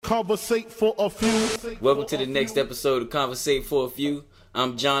Conversate for a few. Welcome to the next episode of Conversate for a Few.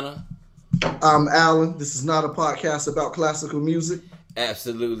 I'm Jonna. I'm Alan. This is not a podcast about classical music.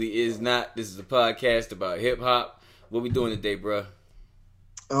 Absolutely is not. This is a podcast about hip hop. What we doing today, bro?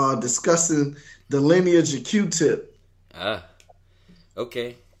 Discussing the lineage of Q-Tip.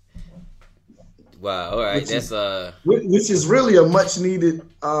 Okay. Wow. All right. Which is really a much needed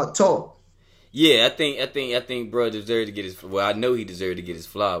talk. Yeah, I think bro deserved to get his. Well, I know he deserved to get his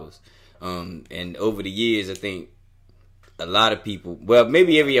flowers. And over the years, I think a lot of people. Well,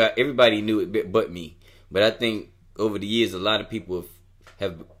 maybe everybody knew it, but me. But I think over the years, a lot of people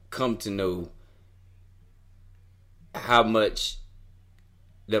have come to know how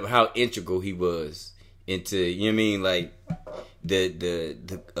integral he was into. You know what I mean? Like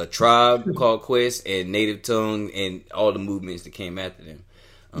a tribe called Quest and Native Tongue and all the movements that came after them.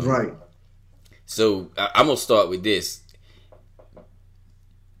 Right. So I'm gonna start with this.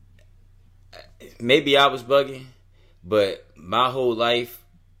 Maybe I was bugging, but my whole life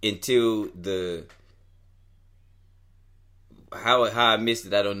until how I missed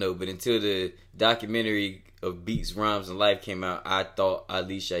it, I don't know. But until the documentary of Beats, Rhymes, and Life came out, I thought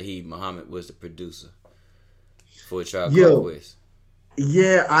Ali Shaheed Muhammad was the producer for a Tribe Called Quest.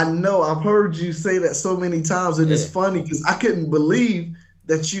 Yeah, I know. I've heard you say that so many times, and it's funny because I couldn't believe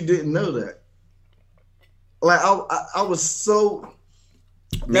that you didn't know that. Like I was so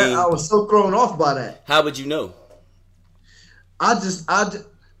thrown off by that. How would you know?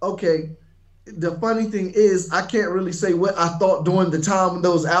 Okay. The funny thing is, I can't really say what I thought during the time when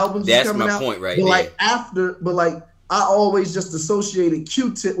those albums were coming out. That's my point right there. But I always just associated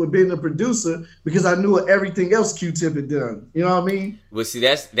Q-Tip with being a producer because I knew everything else Q-Tip had done. You know what I mean? Well, see,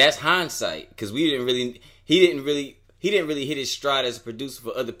 that's hindsight because he didn't really hit his stride as a producer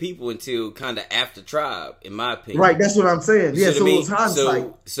for other people until kind of after Tribe, in my opinion. Right, that's what I'm saying. Yeah, so it was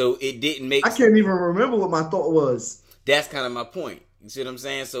hindsight. So it didn't make. I can't even remember what my thought was. That's kind of my point. You see what I'm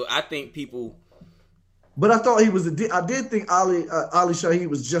saying? So I think people. But I thought he was I did think Ali Shaheed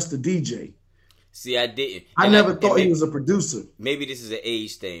was just a DJ. See, I didn't. I never thought he was a producer. Maybe this is an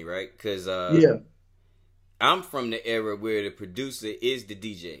age thing, right? Because I'm from the era where the producer is the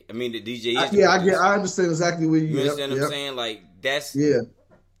DJ. I mean, the DJ is. I understand exactly where you. You understand what I'm saying? Like that's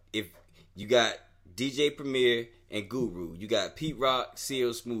If you got DJ Premier and Guru, you got Pete Rock,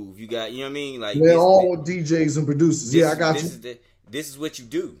 CL Smooth, you got, you know what I mean? Like they're all DJs and producers. I got you. This is what you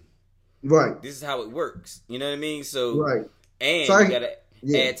do. Right. This is how it works. You know what I mean? So right. And you gotta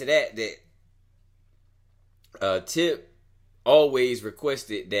add to that Tip always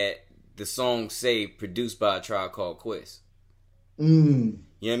requested that the song say produced by a Tribe Called Quest. You know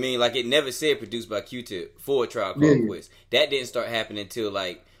what I mean? Like it never said produced by Q-Tip for a Tribe Called Quest. That didn't start happening until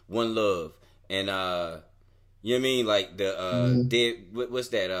like One Love and you know what I mean? Like the what's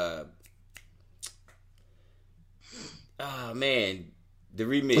that? Oh man, the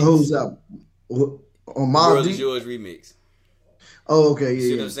remix. Who's that? On my World Is Yours remix. Oh, okay, yeah.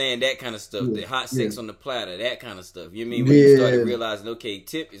 See what I'm saying? That kind of stuff. The Hot Sex on the Platter, that kind of stuff. You know what I mean? When you started realizing, okay,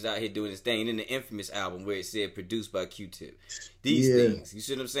 Tip is out here doing his thing. And then the Infamous album where it said produced by Q-Tip. These things. You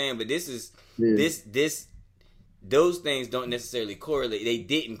see what I'm saying? But this is those things don't necessarily correlate. They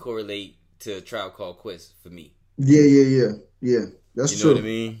didn't correlate to a Tribe Called Quest for me. Yeah. That's true. You know what I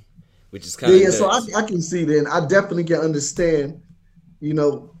mean? Which is kind of nuts. So I can see that. I definitely can understand, you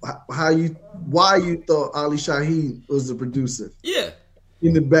know, why you thought Ali Shaheed was the producer. Yeah.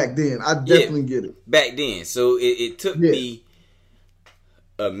 In the back then. I definitely get it. Back then. So it took me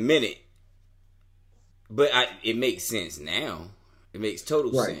a minute. But it makes sense now. It makes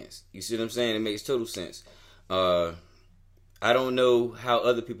total sense. You see what I'm saying? It makes total sense. I don't know how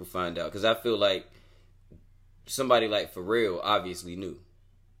other people find out because I feel like somebody like Pharrell obviously knew.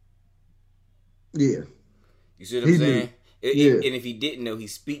 Yeah. You see what I'm saying? And if he didn't know, he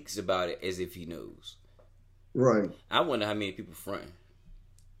speaks about it as if he knows. Right. I wonder how many people front.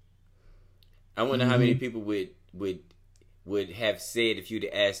 I wonder how many people would have said if you'd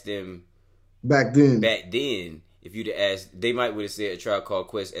asked them back then. If you'd asked, they might would have said a Tribe Called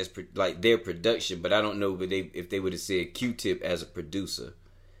Quest as like their production, but I don't know if they would have said Q-Tip as a producer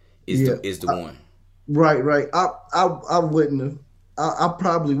is the one. Right. I wouldn't have. I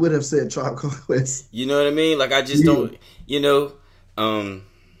probably would have said Tribe Called Quest. You know what I mean? Like I just don't, you know.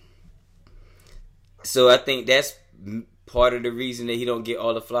 So I think that's part of the reason that he don't get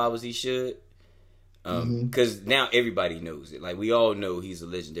all the flowers he should. Because now everybody knows it. Like we all know he's a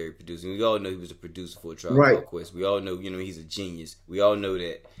legendary producer. We all know he was a producer for a Tribe Called Quest. We all know, you know, he's a genius. We all know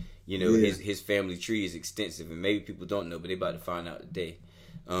that, you know, his family tree is extensive, and maybe people don't know, but they about to find out today.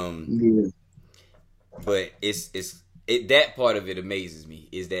 But it's that part of it amazes me,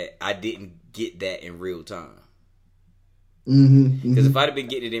 is that I didn't get that in real time. Because if I'd have been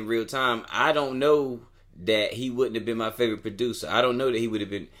getting it in real time, I don't know that he wouldn't have been my favorite producer. I don't know that he would have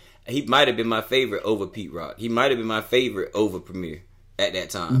been. He might have been my favorite over Pete Rock. He might have been my favorite over Premier at that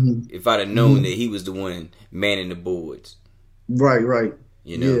time. If I'd have known that he was the one manning the boards. Right.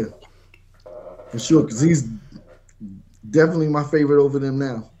 You know? Yeah. For sure, because he's definitely my favorite over them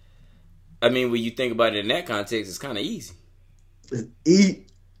now. I mean, when you think about it in that context, it's kind of easy.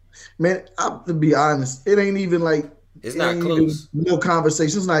 Man, to be honest, it ain't even like... It's not close. No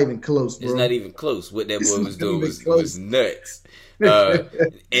conversation. It's not even close, bro. It's not even close. What that boy was doing was nuts. And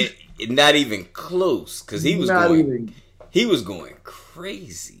not even close, because he was going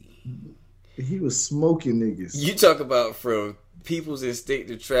crazy. He was smoking niggas. You talk about from People's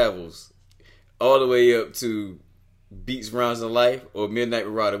Instinctive Travels all the way up to Beats, Rounds of Life or Midnight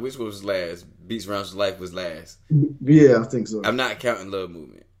Marauder. Which one was last? Beats, Rounds of Life was last. Yeah, I think so. I'm not counting Love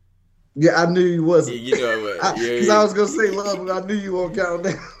Movement. Yeah, I knew you wasn't. You know what? Because I was gonna say Love, but I knew you won't count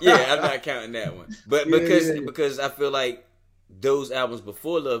that. Yeah, I'm not counting that one. But because I feel like those albums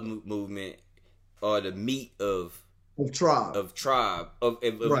before Love Movement are the meat of Tribe, of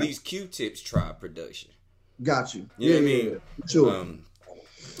at least Q-Tip's Tribe production. Got you. You know what I mean? Yeah. Sure.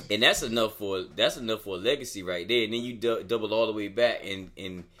 And that's enough for a legacy right there. And then you double all the way back,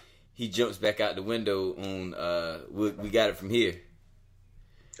 and he jumps back out the window on We Got It From Here.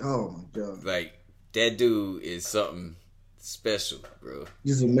 Oh my god! Like, that dude is something special, bro.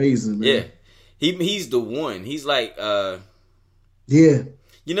 He's amazing, man. Yeah, he's the one. He's like, yeah,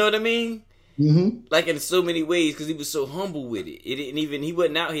 you know what I mean? Mm-hmm. Like in so many ways, because he was so humble with it. He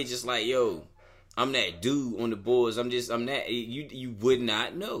wasn't out here just like, yo, I'm that dude on the boards. I'm that. You would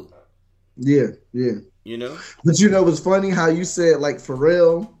not know. Yeah. You know. But you know what's funny? How you said like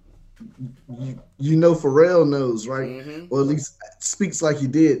Pharrell. You know Pharrell knows, right? Mm-hmm. Or at least speaks like he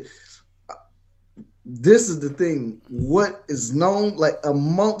did. This is the thing. What is known, like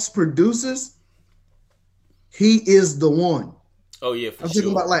amongst producers, he is the one. Oh yeah, for I'm sure.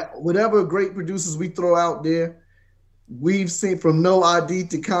 thinking about like whatever great producers we throw out there. We've seen from No ID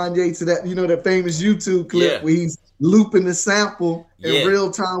to Kanye to that, that famous YouTube clip where he's looping the sample in real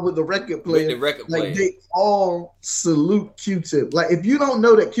time with the record player. Like they all salute Q-Tip. Like if you don't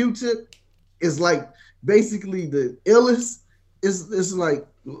know that Q-Tip is like basically the illest, it's like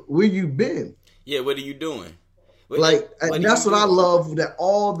where you been? Yeah, what are you doing? And that's what I love, that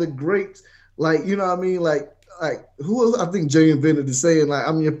all the greats, like you know what I mean, like who I think Jay invented is saying like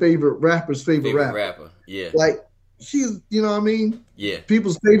I'm your favorite rapper's favorite rapper. Yeah. Like he's, you know what I mean? Yeah.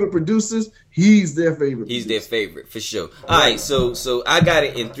 People's favorite producers, he's their favorite. He's their favorite for sure. All right, so I got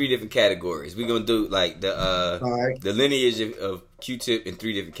it in 3 different categories. We're gonna do like the lineage of Q-Tip in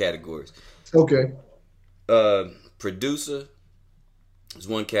 3 different categories. Okay. Producer is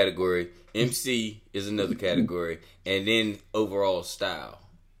one category. MC is another category, and then overall style.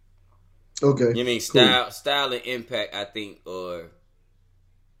 Okay. You know what I mean? Style and impact, I think, are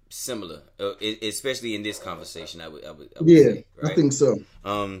similar, especially in this conversation. I would say, right? I think so.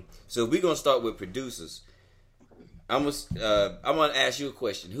 So we're gonna start with producers. I'm gonna ask you a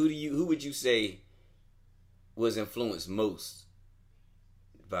question. Who would you say was influenced most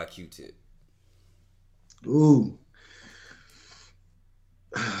by Q-Tip? Ooh.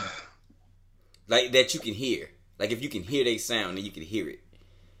 Like that you can hear. Like if you can hear their sound, then you can hear it.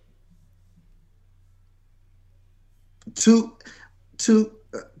 Two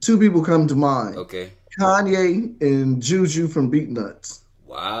people come to mind. Okay. Kanye and Juju from Beatnuts.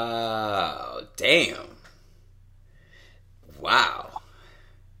 Wow. Damn. Wow.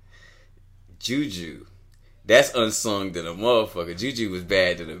 Juju. That's unsung than a motherfucker. Juju was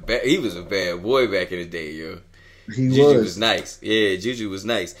bad than he was a bad boy back in the day, yo. Juju was nice. Yeah, Juju was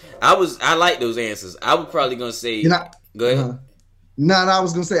nice. I like those answers. I was probably gonna say go ahead. No, I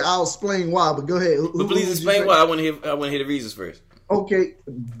was gonna say I'll explain why, but go ahead. But please explain why. I wanna hear the reasons first. Okay.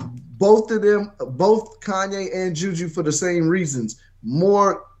 Both of them, both Kanye and Juju for the same reasons.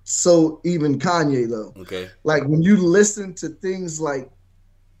 More so even Kanye though. Okay. Like when you listen to things like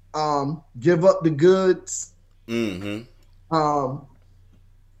Give Up the Goods,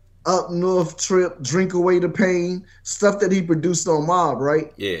 Up North Trip, Drink Away the Pain, stuff that he produced on Mob,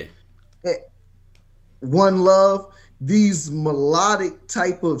 right? Yeah. One Love, these melodic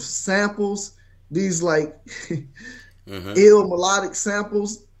type of samples, these like ill melodic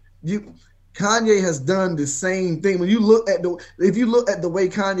samples. Kanye has done the same thing. When you look at if you look at the way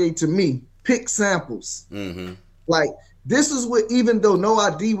Kanye to me pick samples, like this is what, even though No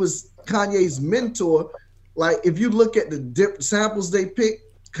ID was Kanye's mentor, like if you look at the samples they pick,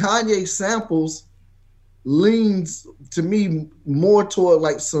 Kanye samples leans to me more toward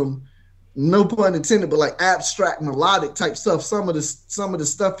like some, no pun intended, but like abstract melodic type stuff. Some of the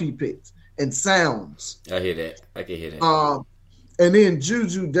stuff he picked and sounds. I hear that. I can hear that. And then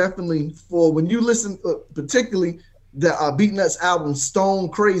Juju definitely, for when you listen, particularly the Beatnuts album Stone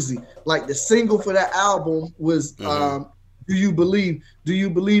Crazy, like the single for that album was Do You Believe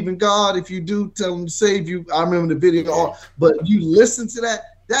in God? If you do, tell him to save you. I remember the video, but you listen to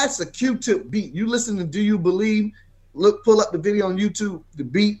that, that's a Q-Tip beat. You listen to Do You Believe? Pull up the video on YouTube. The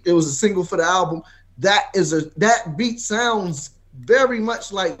beat, it was a single for the album. That beat sounds very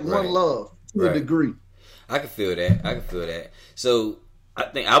much like One Love to a degree. I can feel that. So I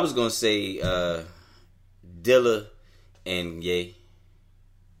think I was gonna say Dilla and Ye.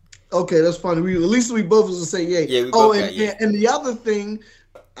 Okay, that's funny. At least we both was gonna say Ye. Yeah, we both got Ye. And the other thing,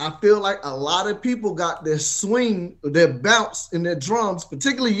 I feel like a lot of people got their swing, their bounce in their drums,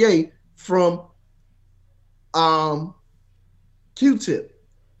 particularly Ye, from Q-Tip.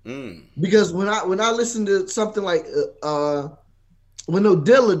 Because when I listen to something like when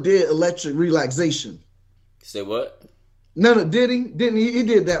Dilla did Electric Relaxation. Say what? No, didn't he? He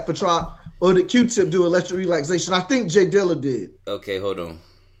did that for Tribe. Or did Q-Tip do Electric Relaxation? I think Jay Dilla did. Okay, hold on.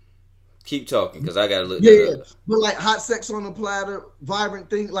 Keep talking, because I gotta look. Yeah, but like Hot Sex on the Platter, Vibrant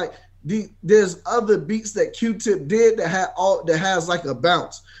Thing, like there's other beats that Q-Tip did that has like a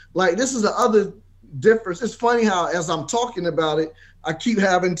bounce. Like this is the other difference. It's funny how as I'm talking about it, I keep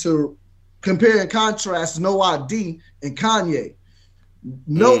having to compare and contrast No ID and Kanye.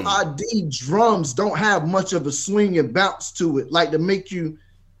 No ID drums don't have much of a swing and bounce to it, like to make you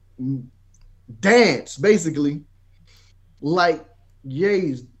dance, basically. Like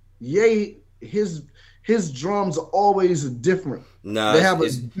his drums are always different. Nah, they have a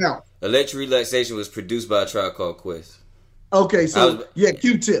bounce. Electric Relaxation was produced by a Tribe Called Quest. Okay, so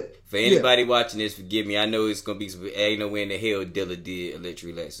Q-Tip. For anybody watching this, forgive me. I know it's gonna be some. Ain't no way in the hell Dilla did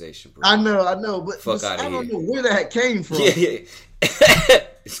Electric Relaxation, bro. I know, but fuck out of here. I don't know where that came from. Yeah.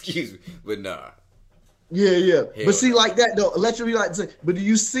 Excuse me, but nah. Yeah. Hell but see, like that though, Electric Relaxation. But do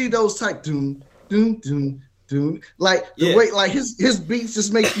you see those type doom, like the way like his beats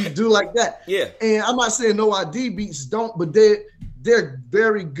just make you do like that? Yeah. And I'm not saying No ID beats don't, but they're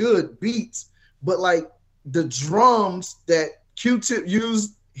very good beats. But like the drums that Q-Tip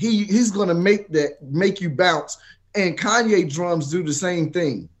used, he's gonna make you bounce, and Kanye drums do the same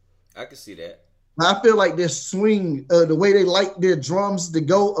thing. I can see that. I feel like their swing, the way they like their drums to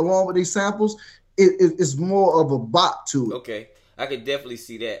go along with these samples, it's more of a bop to it. Okay, I could definitely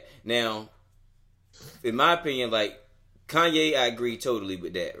see that. Now, in my opinion, like Kanye, I agree totally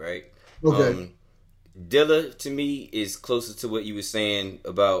with that, right? Okay. Dilla to me is closer to what you were saying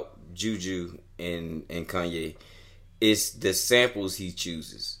about Juju and Kanye. It's the samples he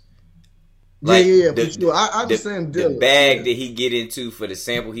chooses. Like for sure. I understand the bag that he get into for the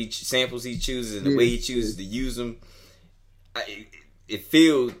samples he chooses and the way he chooses to use them. It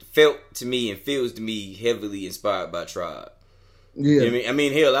felt to me and feels to me heavily inspired by Tribe. Yeah, you know what I mean? I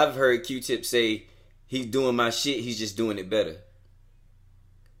mean, hell, I've heard Q-Tip say he's doing my shit. He's just doing it better.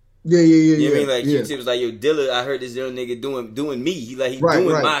 Yeah. You know what I mean? Like Q-Tip was like, yo, Dilla, I heard this little nigga doing me. He's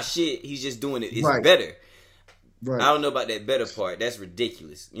doing my shit. He's just doing it. It's better. Right. I don't know about that better part. That's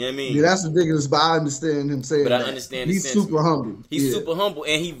ridiculous. You know what I mean? Yeah, that's ridiculous, but I understand him saying that. But I understand he's super humble. He's super humble,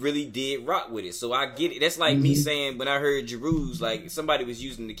 and he really did rock with it. So I get it. That's like me saying when I heard Jeru's, like somebody was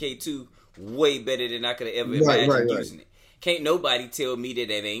using the K2 way better than I could have ever imagined using it. Can't nobody tell me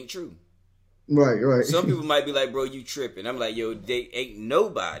that ain't true. Right. Some people might be like, bro, you tripping. I'm like, yo, they ain't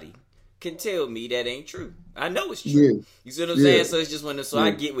nobody can tell me that ain't true. I know it's true. Yeah. You see what I'm saying? So it's just one of so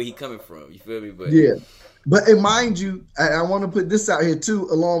I get where he coming from. You feel me? But But and mind you, I want to put this out here too,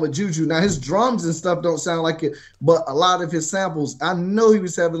 along with Juju. Now his drums and stuff don't sound like it, but a lot of his samples, I know he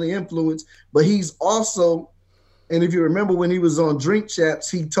was heavily influenced. But he's also, and if you remember when he was on Drink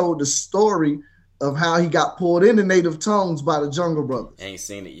Champs, he told the story of how he got pulled into Native Tongues by the Jungle Brothers. I ain't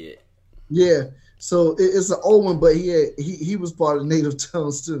seen it yet. Yeah, so it's an old one, but he was part of Native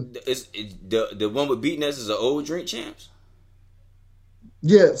Tongues too. The one with Beatnuts is an old Drink Champs.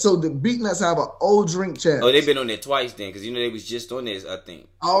 Yeah, so the Beatnuts have an old Drink Champs. Oh, they've been on there twice then, because they was just on there, I think.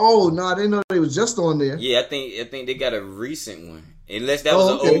 Oh no, I didn't know they was just on there. Yeah, I think they got a recent one, unless that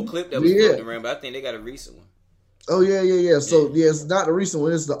was an old clip that was floating around. But I think they got a recent one. Oh yeah. So it's not the recent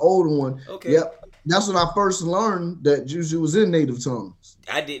one; it's the old one. Okay. Yep, that's when I first learned that Juju was in Native Tongues.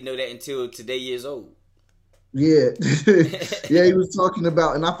 I didn't know that until today years old. Yeah, yeah, he was talking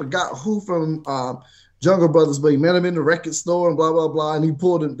about, and I forgot who from Jungle Brothers, but he met him in the record store and blah blah blah, and he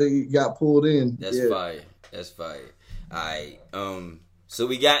pulled him. They got pulled in. That's fire. That's fire. All right. So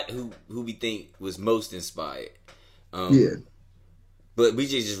we got who we think was most inspired. Yeah. But we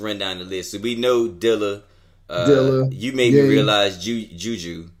just run down the list. So we know Dilla. You made Ye. me realize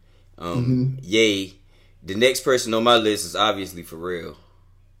Juju. Ye. The next person on my list is obviously Pharrell.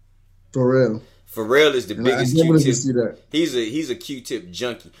 Pharrell is the biggest Q-tip. He's a Q-tip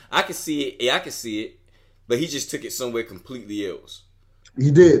junkie. I can see it. Yeah, I can see it. But he just took it somewhere completely else.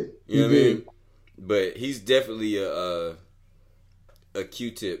 He did. You know what I mean? But he's definitely a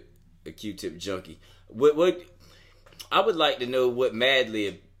Q-tip junkie. What I would like to know would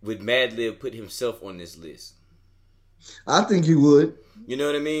Madlib put himself on this list? I think he would. You know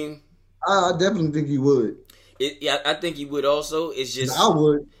what I mean? I definitely think he would. I think he would also. It's just I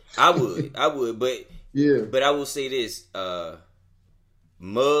would. But yeah. But I will say this: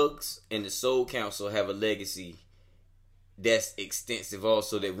 Muggs and the Soul Council have a legacy that's extensive,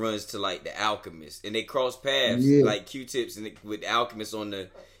 also that runs to like the Alchemist, and they cross paths like Q-tips and with Alchemist on the.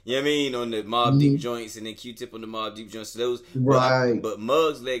 You know what I mean? On the Mobb Deep joints, and then Q-tip on the Mobb Deep joints. So those, right? But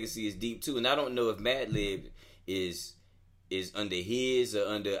Muggs' legacy is deep too, and I don't know if Madlib is under his or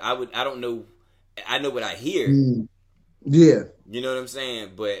under. I don't know. I know what I hear. Yeah. You know what I'm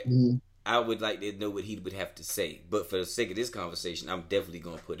saying? But I would like to know what he would have to say. But for the sake of this conversation, I'm definitely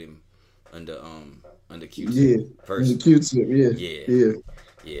gonna put him under Q-tip. Yeah. Person. Q-tip.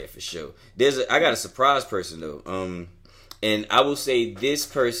 Yeah, for sure. I got a surprise person though. And I will say this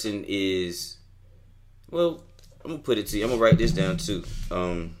person is, well, I'm gonna put it to you. I'm gonna write this down too.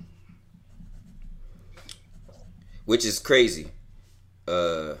 Which is crazy.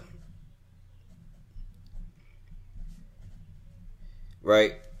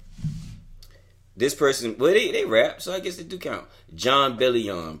 Right. This person, well, they rap, so I guess they do count. Jon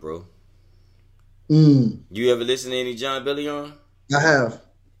Bellion, bro. You ever listen to any Jon Bellion? I have.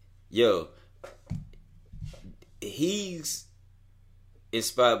 Yo, he's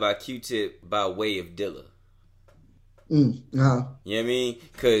inspired by Q-tip by way of Dilla. You know what I mean?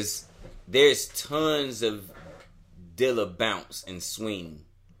 Because there's tons of Dilla bounce and swing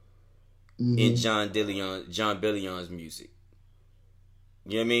in Jon Bellion's music.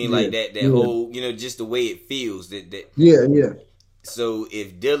 You know what I mean? Like that whole, you know, just the way it feels. That. So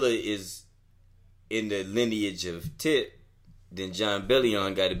if Dilla is in the lineage of Tip, then Jon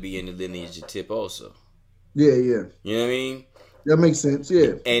Bellion got to be in the lineage of Tip also. Yeah. You know what I mean? That makes sense,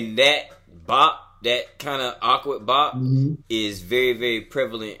 yeah. And that bop, that kind of awkward bop, is very, very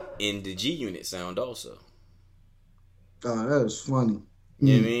prevalent in the G Unit sound also. Oh, that is funny.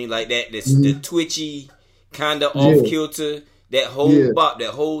 You know what I mean? Like that, the twitchy, kind of off kilter, that whole bop,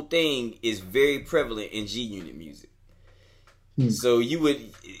 that whole thing is very prevalent in G Unit music. So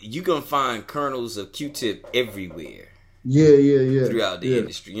you gonna find kernels of Q-tip everywhere. Yeah. Throughout the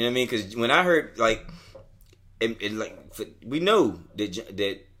industry, you know what I mean? Because when I heard we know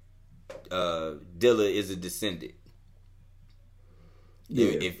that Dilla is a descendant.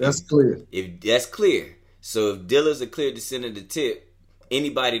 Yeah, that's clear. If that's clear, so if Dilla's a clear descendant of Tip,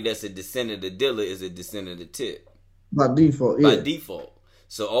 anybody that's a descendant of Dilla is a descendant of Tip. By default, yeah. By default.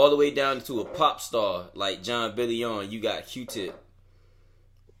 So all the way down to a pop star like Jon Bellion, you got Q-tip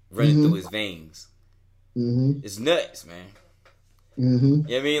running through his veins. It's nuts, man. You know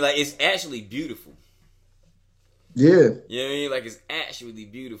what I mean? Like, it's actually beautiful. Yeah. You know what I mean? Like, it's actually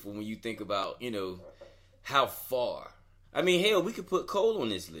beautiful when you think about, you know, how far. I mean, hell, we could put Cole on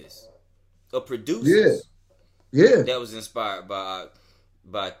this list of producers. Yeah. That was inspired by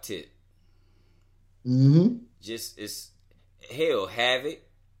Tip. Just, it's, hell, Havoc.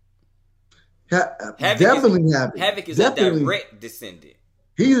 Havoc is a direct descendant.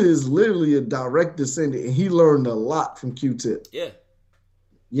 He is literally a direct descendant, and he learned a lot from Q-tip. Yeah.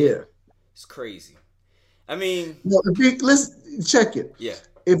 It's crazy. I mean, let's check it. Yeah.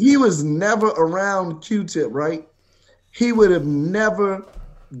 If he was never around Q-tip, right, he would have never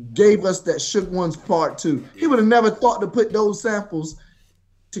gave us that Shook Ones Part 2. He would have never thought to put those samples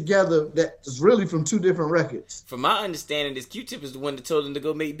together that is really from two different records. From my understanding, this Q-tip is the one that told him to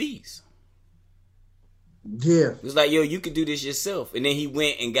go make beats. Yeah. It was like, yo, you could do this yourself. And then he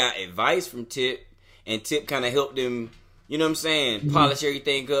went and got advice from Tip, and Tip kind of helped him, you know what I'm saying, polish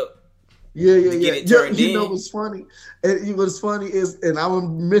everything up. Yeah. You know what's funny? And what's funny is, and I will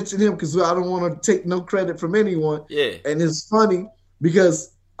mention him because I don't want to take no credit from anyone. Yeah. And it's funny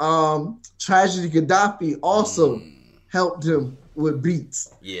because Tragedy Gaddafi also helped him with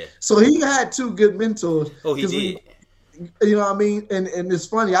beats. Yeah. So he had two good mentors. Oh, he did. You know what I mean? And it's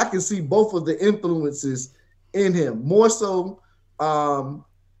funny, I can see both of the influences in him. More so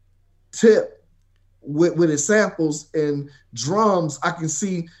Tip with his samples and drums, I can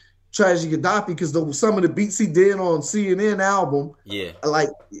see Tragedy Gaddafi because some of the beats he did on CNN album, like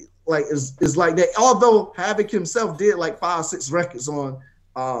is like that. Although Havoc himself did like 5-6 records on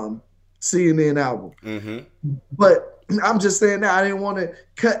CNN album, but I'm just saying that I didn't want to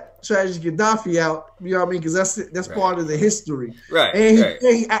cut Tragedy Gaddafi out. You know what I mean? Because that's part of the history, right? And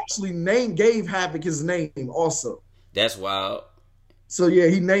he actually gave Havoc his name also. That's wild. So yeah,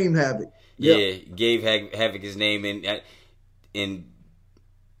 he named Havoc. Yeah, gave Havoc his name and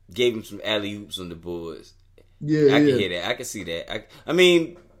gave him some alley-oops on the boards. Yeah, I can hear that. I can see that. I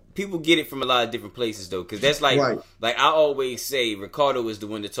mean, people get it from a lot of different places though, because that's like I always say, Ricardo is the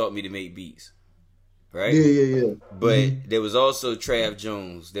one that taught me to make beats, right? Yeah. But there was also Trav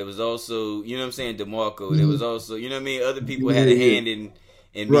Jones. There was also, you know what I'm saying, DeMarco. There was also, you know what I mean, other people had a hand in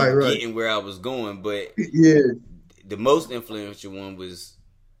me getting where I was going. But the most influential one was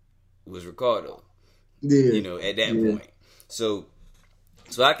Ricardo. Yeah, you know, at that point. So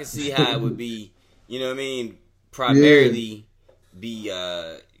I can see how it would be, you know what I mean, primarily be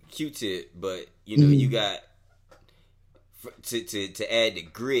Q-Tip, but you know, you got to add the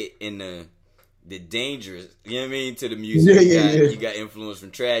grit and the dangerous, you know what I mean, to the music. You got influence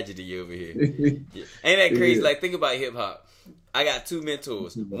from Tragedy over here. Ain't that crazy? Like, think about hip hop. I got 2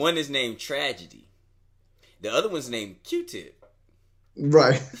 mentors. One is named Tragedy. The other one's named Q-Tip.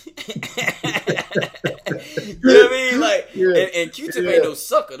 Right. You know what I mean? Like, and Q-Tip ain't no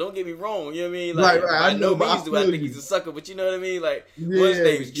sucker. Don't get me wrong. You know what I mean? Like, right. By no means do I think he's a sucker, but you know what I mean? Like, one's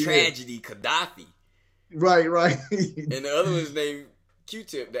name's Tragedy Gaddafi. Right. And the other one's named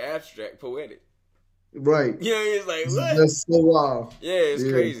Q-Tip, the abstract poetic. Right. You know, it's like, what? That's so wild. Yeah, it's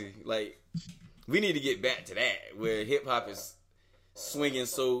crazy. Like, we need to get back to that, where hip hop is swinging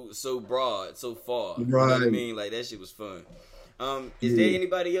so broad, so far. You know what I mean? Like, that shit was fun. Is there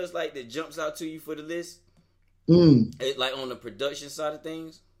anybody else like that jumps out to you for the list? Like on the production side of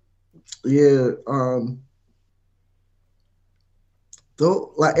things? Yeah.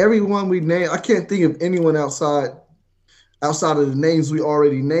 Though, like everyone we named, I can't think of anyone outside of the names we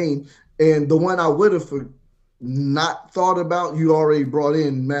already named. And the one I would have not thought about, you already brought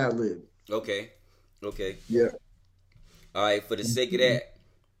in Madlib. Okay. Yeah. All right. For the sake of that,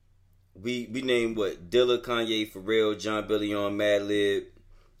 we named what? Dilla, Kanye, Pharrell, John Billion, Madlib,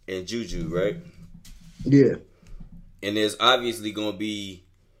 and Juju, right? Yeah. And there's obviously gonna be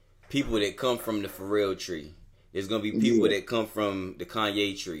people that come from the Pharrell tree. There's gonna be people that come from the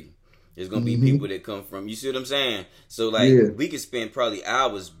Kanye tree. There's gonna be people that come from, you see what I'm saying? So like we could spend probably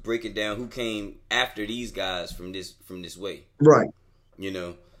hours breaking down who came after these guys from this way. Right. You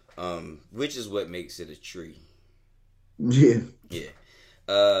know, which is what makes it a tree. Yeah. Yeah.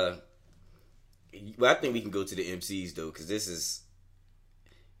 Well, I think we can go to the MCs though, because this is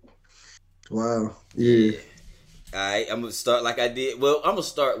wow. Yeah. All right, I'm gonna start like I did. Well, I'm gonna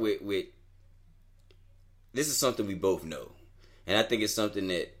start with this is something we both know, and I think it's something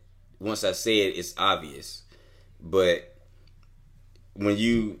that once I say it, it's obvious. But when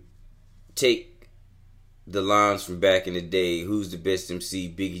you take the lines from back in the day, who's the best MC,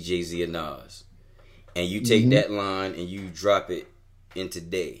 Biggie, Jay-Z, or Nas, and you take that line and you drop it in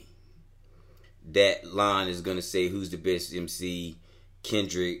today, that line is gonna say who's the best MC,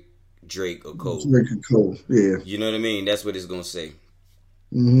 Kendrick, Drake, or Cole. Drake and Cole, yeah. You know what I mean? That's what it's gonna say.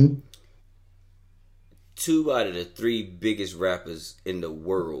 2 out of the 3 biggest rappers in the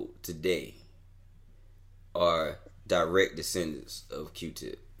world today are direct descendants of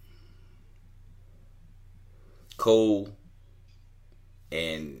Q-Tip. Cole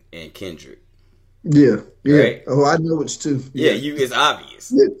and Kendrick. Yeah. Right? Oh, I know which two. Yeah, it's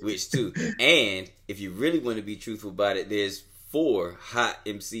obvious which two. And if you really want to be truthful about it, there's 4 hot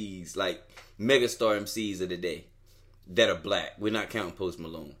MCs, like megastar MCs of the day, that are black. We're not counting Post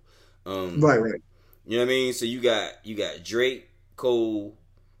Malone. Right. You know what I mean? So you got Drake, Cole,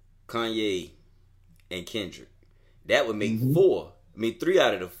 Kanye, and Kendrick. That would make 4. I mean, 3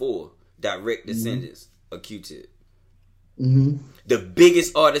 out of the 4 direct descendants of Q-Tip. The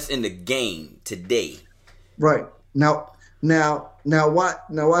biggest artist in the game today. Right. Now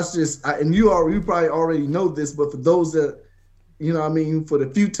watch this. And you probably already know this, but for those that, you know what I mean, for the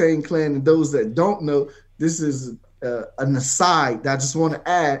Futane clan and those that don't know, this is an aside that I just want to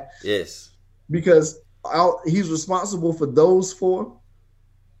add. Yes. Because he's responsible for those 4.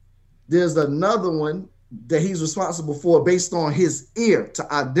 There's another one that he's responsible for based on his ear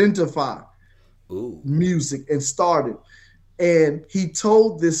to identify music and started. And he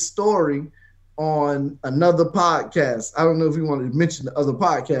told this story on another podcast. I don't know if you wanted to mention the other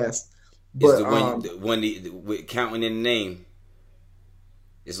podcast. But the one with counting in the name.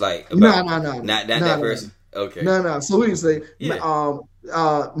 It's like about, no. Not that person. Okay. No. So we can say,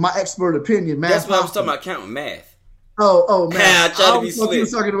 my expert opinion. Math. That's what I was talking about, counting math. Oh, man. I tried to be thought slick. you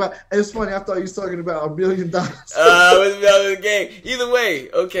was talking about. It's funny. I thought you was talking about $1 billion. It was the game. Either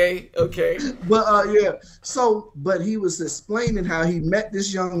way, okay. But yeah. So, but he was explaining how he met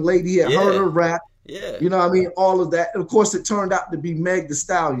this young lady. He had heard her rap. Yeah. You know what I mean? All of that. Of course, it turned out to be Meg Thee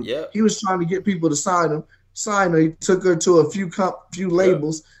Stallion. Yeah. He was trying to get people to sign her. He took her to a few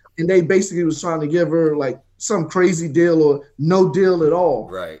labels, and they basically was trying to give her like some crazy deal or no deal at all.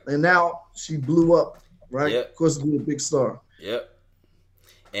 Right. And now she blew up. Right. Yep. Of course, be a big star. Yep.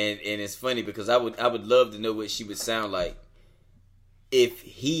 And it's funny because I would love to know what she would sound like if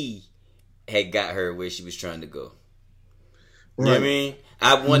he had got her where she was trying to go. Right. You know what I mean?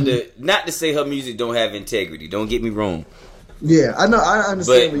 I wonder, not to say her music don't have integrity. Don't get me wrong. Yeah, I know. I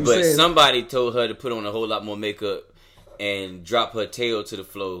understand what you're saying. But somebody told her to put on a whole lot more makeup and drop her tail to the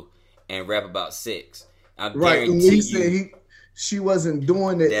floor and rap about sex. I guarantee you. She wasn't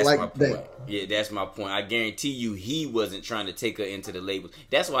doing it like that. Yeah, that's my point. I guarantee you he wasn't trying to take her into the labels.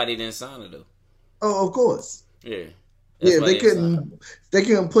 That's why they didn't sign her, though. Oh, of course. Yeah. They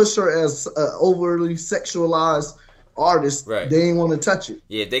couldn't push her as overly sexualized artist. Right. They didn't want to touch it.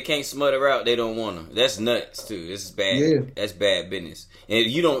 Yeah, if they can't smut her out, they don't want her. That's nuts, too. This is bad. Yeah. That's bad business. And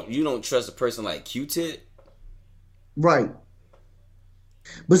you don't trust a person like Q-Tip? Right.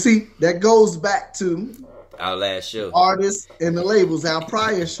 But see, that goes back to our last show. Artists and the labels, our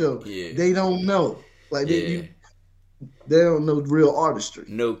prior show. Yeah. They don't know. Like they don't know real artistry.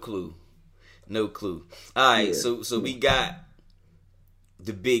 No clue. All right, so we got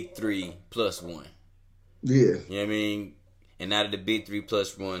the big 3 plus 1. Yeah. You know what I mean? And out of the big 3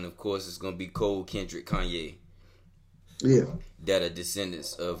 plus 1, of course, it's gonna be Cole, Kendrick, Kanye. Yeah. That are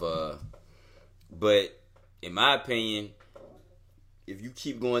descendants of but in my opinion, if you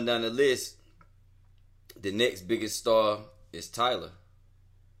keep going down the list, the next biggest star is Tyler.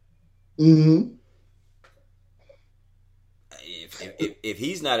 Mm-hmm. If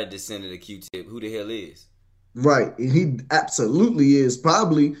he's not a descendant of Q-Tip, who the hell is? Right. And he absolutely is.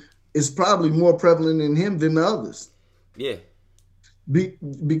 It's probably more prevalent in him than the others. Yeah.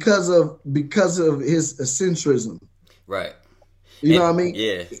 Because of his eccentricism. Right. You know what I mean?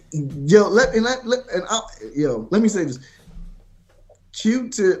 Yeah. Yo, let me say this.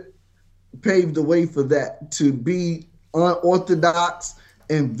 Q-Tip paved the way for that, to be unorthodox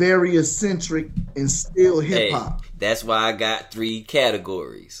and very eccentric and still hip hop. That's why I got 3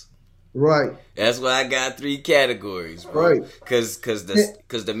 categories. Right. That's why I got 3 categories, bro. Right. Cause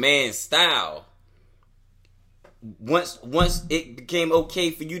the man's style. Once it became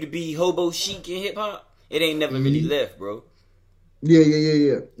okay for you to be hobo chic in hip hop, it ain't never really left, bro. Yeah.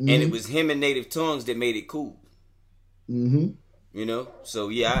 Mm-hmm. And it was him and Native Tongues that made it cool. Mm-hmm. You know, so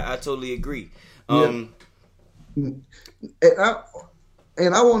yeah, I totally agree. And I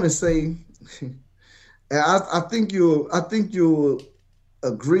want to say, and I think you'll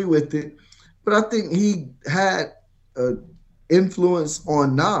agree with it, but I think he had an influence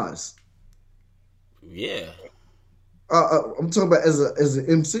on Nas. Yeah. I'm talking about as an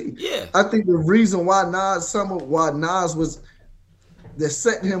MC. Yeah. I think the reason why Nas was that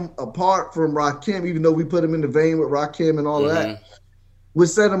set him apart from Rakim, even though we put him in the vein with Rakim and all of that, what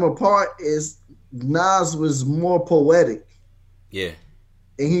set him apart is Nas was more poetic. Yeah.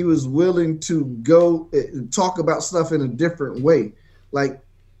 And he was willing to go and talk about stuff in a different way, like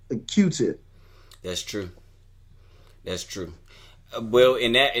a Q-Tip. That's true. Well,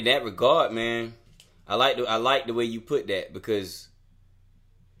 in that regard, man, I like the way you put that, because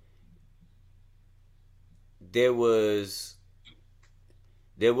there was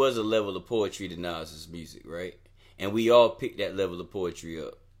a level of poetry to Nas's music, right? And we all picked that level of poetry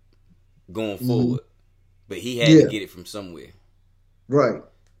up going forward. But he had to get it from somewhere. Right.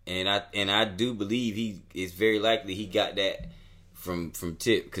 And I do believe it's very likely he got that from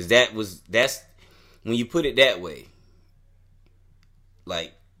Tip, because that's when you put it that way.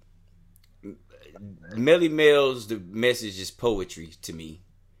 Like Melly Mel's, the message is poetry to me.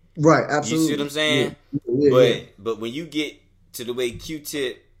 Right, absolutely. You see what I'm saying? Yeah. But when you get to the way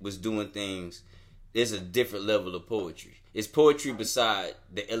Q-Tip was doing things, there's a different level of poetry. It's poetry beside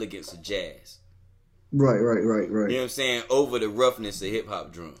the elegance of jazz. Right. You know what I'm saying? Over the roughness of hip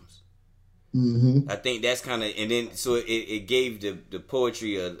hop drums. Mm-hmm. I think that's kind of, and then so it gave the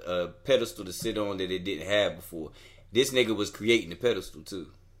poetry a pedestal to sit on that it didn't have before. This nigga was creating the pedestal too.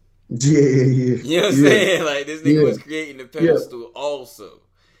 Yeah. You know what I'm saying? Like, this nigga was creating the pedestal also.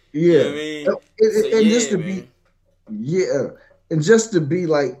 Yeah. You know what I mean? And just to be, and just to be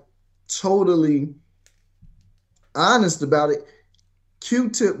like totally honest about it,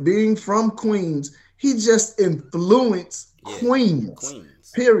 Q-Tip being from Queens, he just influenced Queens.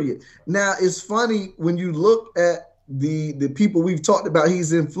 Period. Now it's funny when you look at the people we've talked about.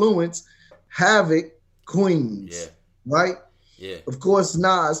 He's influenced Havoc, Queens, right? Yeah. Of course,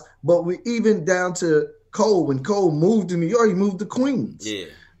 Nas, but we even down to Cole. When Cole moved to New York, he moved to Queens. Yeah.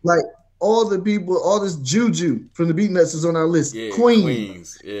 Like all the people, all this juju from the Beatnuts is on our list. Yeah,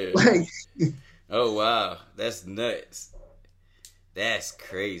 Queens. Yeah. Like, oh wow, that's nuts. That's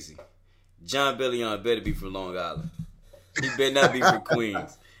crazy. John Bellion better be from Long Island. He better not be from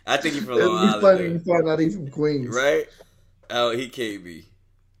Queens. I think he's from Long Island. Funny to find out he's from Queens, right? Oh, he can't be.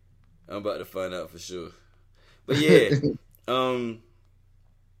 I'm about to find out for sure. But yeah, Long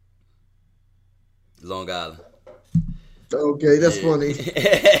Island. Okay, that's funny.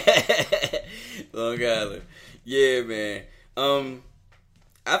 Long Island. Yeah, man.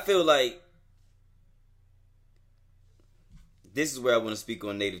 I feel like this is where I want to speak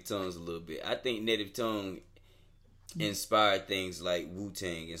on Native Tongues a little bit. I think Native Tongue inspired things like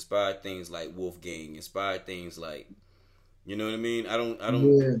Wu-Tang, inspired things like Wolfgang, inspired things like, you know what I mean? I don't,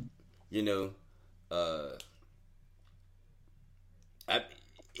 you know,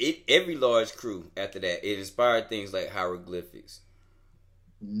 every large crew after that, it inspired things like hieroglyphics.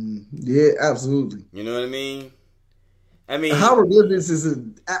 Yeah, absolutely. You know what I mean? I mean, hieroglyphics is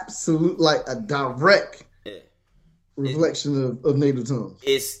an absolute, like a direct reflection of Native tongues.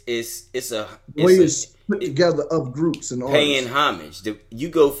 It's a put together of groups and paying homage. You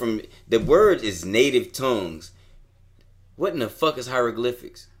go from the word is Native Tongues. What in the fuck is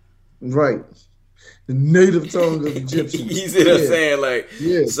hieroglyphics? Right. The native tongue of Egyptians. You see what I'm saying? Like,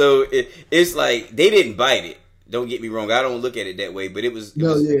 so it's like they didn't bite it. Don't get me wrong. I don't look at it that way, but it was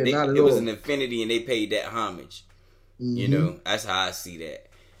not at all. Was an infinity, and they paid that homage. Mm-hmm. You know, that's how I see that.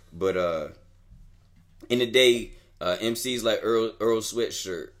 But in the day, MCs like Earl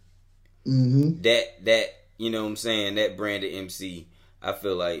Sweatshirt, that you know what I'm saying, that brand of MC, I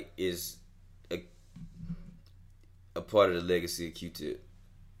feel like is a part of the legacy of Q-Tip.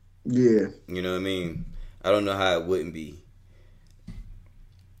 Yeah. You know what I mean? I don't know how it wouldn't be.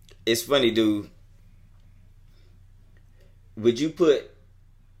 It's funny, dude. Would you put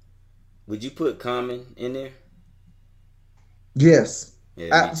Common in there? Yes. Yeah,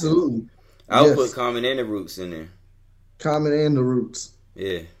 absolutely. I would put Common and the Roots in there. Common and the Roots.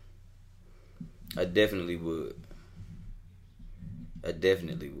 Yeah. I definitely would.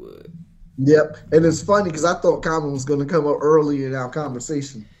 Yep. And it's funny because I thought Common was going to come up early in our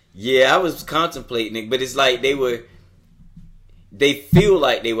conversation. Yeah, I was contemplating it, but it's like they feel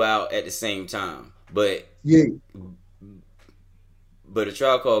like they were out at the same time. But But A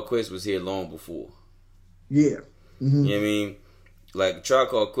Tribe Called Quest was here long before. Yeah. Mm-hmm. You know what I mean? Like, A Tribe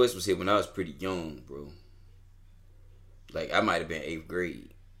Called Quest was here when I was pretty young, bro. Like, I might have been 8th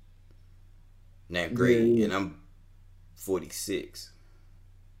grade. 9th grade. Yeah. And I'm 46.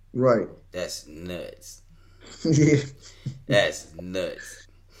 Right. That's nuts. Yeah. That's nuts.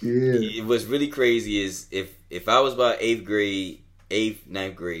 Yeah. What's really crazy is if I was about 8th grade,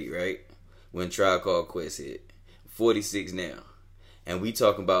 9th grade, right? When Tribe Called Quest hit. 46 now. And we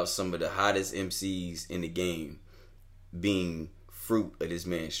talking about some of the hottest MCs in the game being fruit of this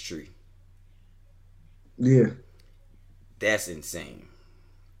man's tree. Yeah. That's insane.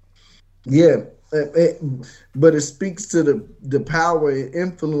 Yeah. But it speaks to the power and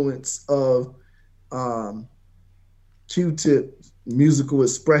influence of Q-Tip musical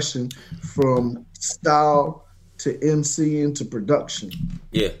expression, from style to MCing to production.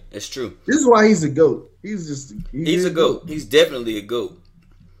 Yeah, that's true. This is why he's a GOAT. He's a GOAT. He's definitely a GOAT.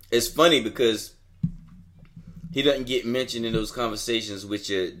 It's funny because he doesn't get mentioned in those conversations with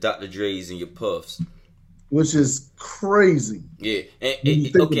your Dr. Dre's and your Puffs. Which is crazy. Yeah.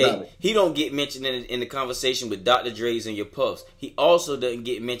 Okay, he don't get mentioned in the conversation with Dr. Dre's and your Puffs. He also doesn't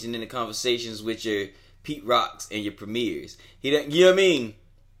get mentioned in the conversations with your Pete Rocks and your Premiers. He doesn't, you know what I mean?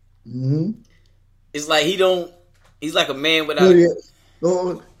 Mm-hmm. It's like he's like a man without... Yeah.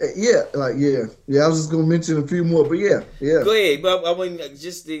 I was just gonna mention a few more, but yeah. Go ahead, but I mean,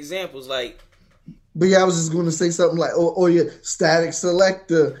 just the examples, like. But yeah, I was just gonna say something like, or your Static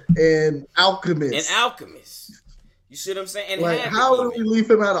Selector and Alchemist. You see what I'm saying? And like, how do we leave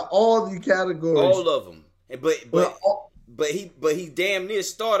him out of all the categories? All of them, but he damn near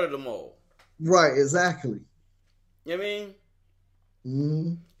started them all. Right, exactly. You know what I mean?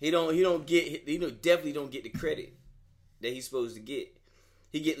 Mm-hmm. He definitely don't get the credit that he's supposed to get.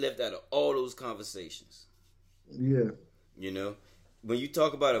 He get left out of all those conversations. Yeah. You know, when you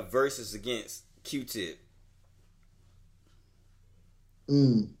talk about a versus against Q-Tip,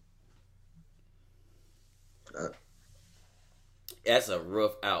 That's a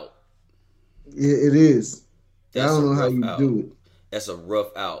rough out. It is. That's I don't know how you out. do it. That's a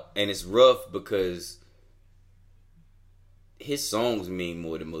rough out. And it's rough because his songs mean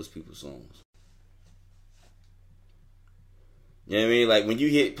more than most people's songs. You know what I mean? Like when you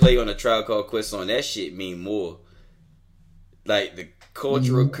hit play on a Tribe Called Quest song, that shit mean more. Like the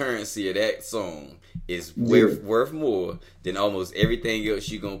cultural currency of that song is worth more than almost everything else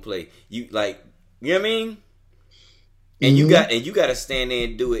you gonna play. You like, you know what I mean? And you got to stand there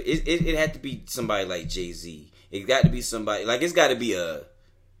and do it. It had to be somebody like Jay-Z. It got to be somebody like it's got to be a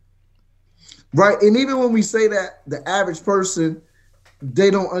right. And even when we say that, the average person,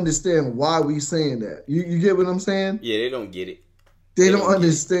 they don't understand why we saying that. You get what I'm saying? Yeah, they don't get it. They don't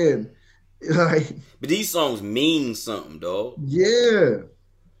understand. Like, but these songs mean something, dog. Yeah.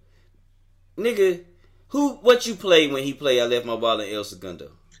 Nigga, what you play when he play I Left My Wallet in El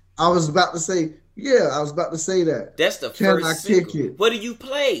Segundo? I was about to say that. That's the Can first I kick single. it? What do you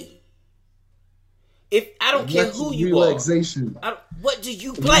play? If I don't care who you Relaxation. are, what do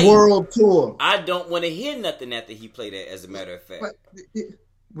you play? World tour. I don't want to hear nothing after he played that. As a matter of fact,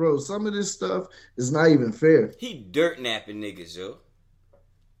 bro, some of this stuff is not even fair. He dirt napping niggas, yo.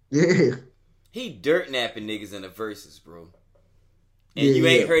 Yeah. He dirt napping niggas in the verses, bro. And you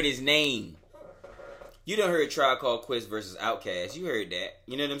ain't heard his name. You done heard Tribe Called Quest versus Outkast. You heard that.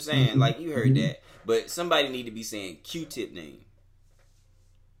 You know what I'm saying? Like, you heard that. But somebody need to be saying Q-Tip name.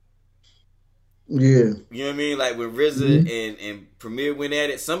 Yeah. You know what I mean? Like, when RZA and Premier went at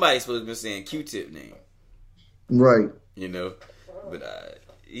it, somebody's supposed to be saying Q-Tip name. Right. You know? But,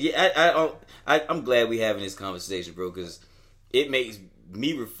 yeah, I'm glad we having this conversation, bro, because it makes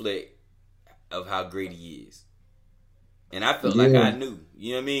me reflect of how great he is. And I felt like I knew.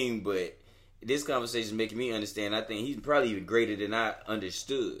 You know what I mean? But this conversation is making me understand. I think he's probably even greater than I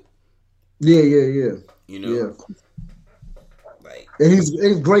understood. Yeah. You know? Yeah. Like, and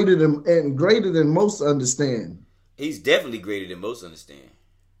he's greater than most understand. He's definitely greater than most understand.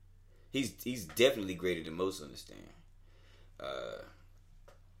 He's definitely greater than most understand.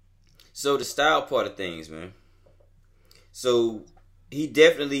 So the style part of things, man. So he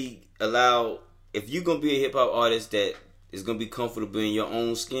definitely allowed, if you're gonna be a hip hop artist that is gonna be comfortable in your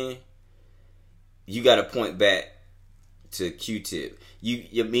own skin, you got to point back to Q-Tip.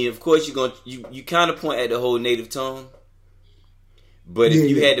 I mean, of course, you kind of point at the whole native tongue, but if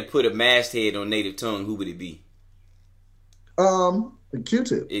you had to put a masthead on native tongue, who would it be?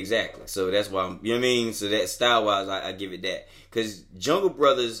 Q-Tip. Exactly. So that's why you know what I mean. So that style wise, I give it that, because Jungle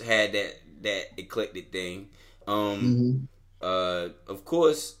Brothers had that eclectic thing. Of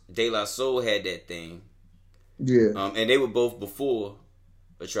course, De La Soul had that thing. Yeah. And they were both before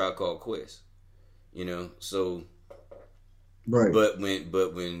A Tribe Called Quest. You know, so right. But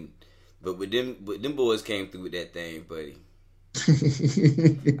when them boys came through with that thing, buddy.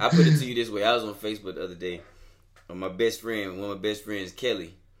 I put it to you this way. I was on Facebook the other day. One of my best friends,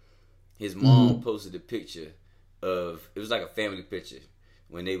 Kelly, his mom posted a picture of, it was like a family picture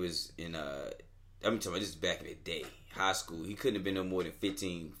when they was in I'm talking about this is back in the day, high school. He couldn't have been no more than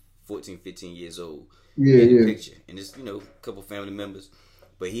 15 years old. Yeah. Picture. And it's, a couple family members.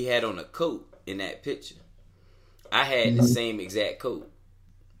 But he had on a coat in that picture. I had the same exact coat.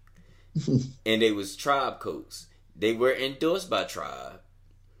 And they was Tribe coats. They were endorsed by Tribe.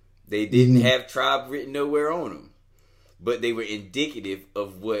 They didn't have Tribe written nowhere on them. But they were indicative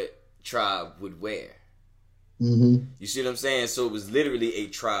of what Tribe would wear. You see what I'm saying? So it was literally a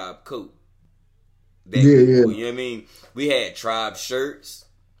Tribe coat. You know what I mean? We had Tribe shirts.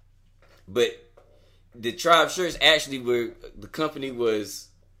 But the Tribe shirts actually the company was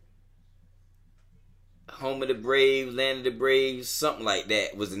Home of the Brave, Land of the Brave, something like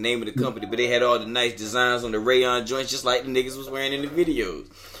that was the name of the company. But they had all the nice designs on the rayon joints, just like the niggas was wearing in the videos.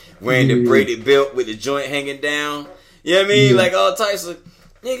 Wearing the braided belt with the joint hanging down. You know what I mean? Like all types of,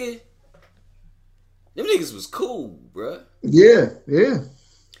 nigga. Them niggas was cool, bruh. Yeah. Them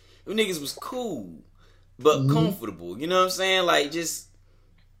niggas was cool, but comfortable. You know what I'm saying? Like, just,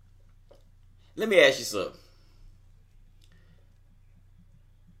 let me ask you something.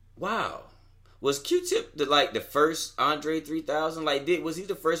 Wow. Was Q-Tip the first Andre 3000? Like, was he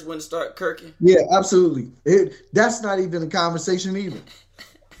the first one to start kirking? Yeah, absolutely. That's not even a conversation either.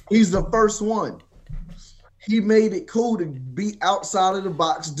 He's the first one. He made it cool to be outside of the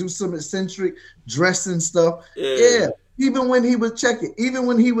box, do some eccentric dressing stuff. Yeah. Even when he was even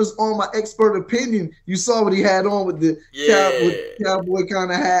when he was on My Expert Opinion, you saw what he had on with the cowboy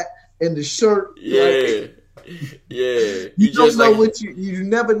kind of hat and the shirt. You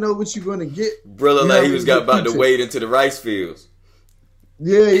never know what you're gonna get. Brother, like he was about to wade into the rice fields.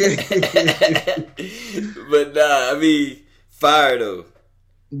 Yeah. But nah, I mean, fire though.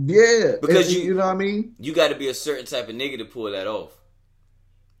 Yeah, because you know what I mean. You got to be a certain type of nigga to pull that off.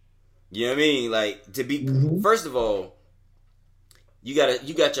 You know what I mean? Like to be first of all, you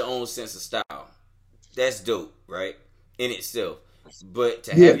got your own sense of style. That's dope, right? In itself. But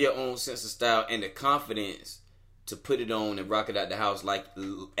to have your own sense of style and the confidence to put it on and rock it out the house like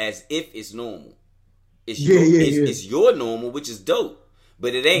as if it's normal. It's your normal, which is dope,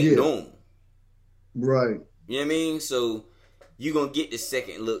 but it ain't normal. Right. You know what I mean? So you're going to get the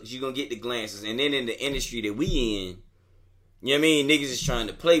second looks. You're going to get the glances. And then in the industry that we in, you know what I mean? Niggas is trying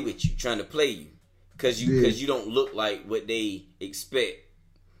to play with you, trying to play you. Because you don't look like what they expect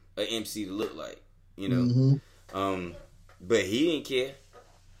an MC to look like, you know? But he didn't care.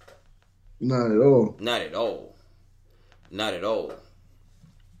 Not at all. Not at all. Not at all.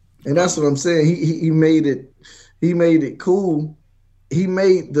 And that's what I'm saying. He made it cool. He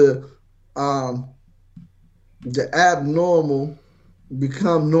made the abnormal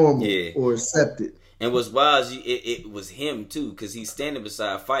become normal or accepted. And what's wild is it was him too, because he's standing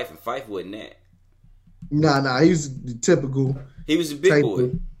beside Phife, and Phife wasn't that. Nah, he's the typical. He was a big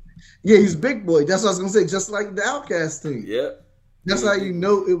boy. Yeah, he's a big boy. That's what I was gonna say. Just like the Outkast thing. Yeah. That's how you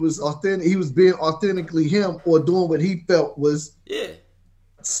know it was authentic. He was being authentically him, or doing what he felt was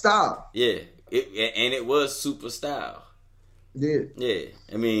style. Yeah, and it was super style. Yeah. Yeah.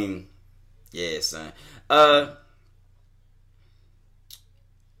 I mean, yeah, son. I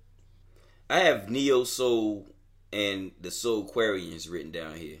have Neo Soul and the Soulquarians written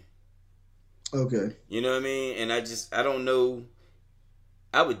down here. Okay. You know what I mean? And I don't know.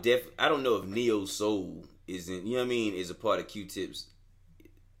 I don't know if Neo Soul isn't, you know what I mean, is a part of Q-Tip's.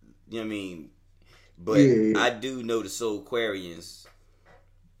 You know what I mean? But I do know the Soulquarians,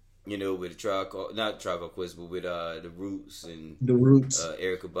 you know, with not Tribe Called Quest, but with the Roots and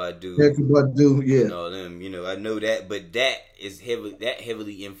Erykah Badu, and all them. You know, I know that, but that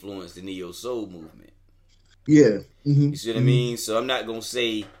heavily influenced the Neo Soul movement. Yeah, you see what I mean? So I'm not gonna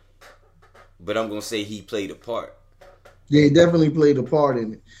say, but I'm gonna say he played a part. Yeah, he definitely played a part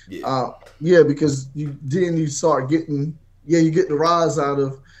in it. Yeah, because you start getting you get the rise out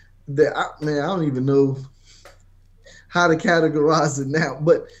of the man. I don't even know how to categorize it now,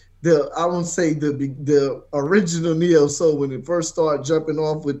 but I won't say the original Neo Soul when it first started jumping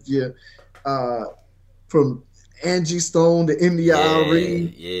off with from Angie Stone to India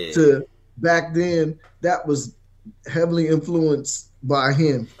Arie to back then, that was heavily influenced by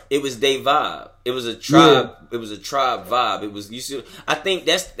him. It was their vibe. It was a tribe. It was a tribe vibe. It was, you see. I think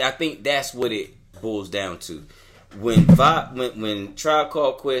that's what it boils down to. When Tribe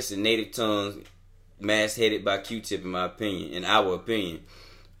Called Quest and Native Tongues, mass-headed by Q-Tip, in my opinion, in our opinion,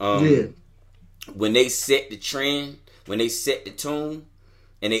 when they set the trend, when they set the tone,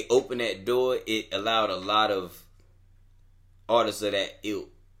 and they opened that door, it allowed a lot of artists of that ilk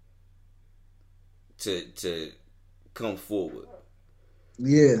to come forward.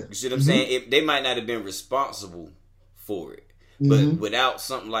 Yeah. You see what I'm saying? They might not have been responsible for it. But without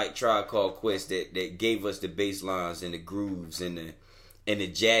something like Tribe Called Quest that gave us the bass lines and the grooves and the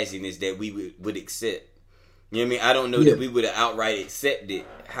jazziness that we would accept. You know what I mean? I don't know that we would have outright accepted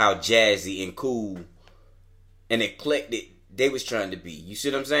how jazzy and cool and eclectic they was trying to be. You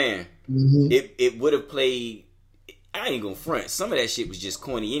see what I'm saying? It would have played, I ain't gonna front, some of that shit was just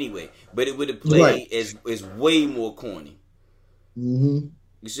corny anyway, but it would have played as way more corny.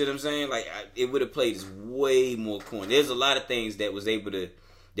 You see what I'm saying? Like it would have played as way more corny. There's a lot of things that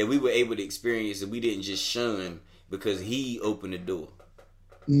we were able to experience, and we didn't just shun because he opened the door.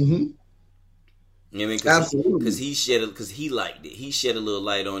 You know what I mean? Absolutely. Because he liked it. He shed a little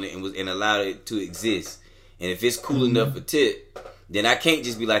light on it and allowed it to exist. And if it's cool enough for Tip, then I can't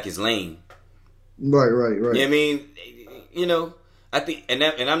just be like it's lame. Right. You know what I mean? You know. I think, and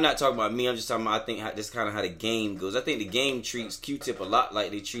I'm not talking about me. I'm just talking about, I think that's kind of how the game goes. I think the game treats Q-Tip a lot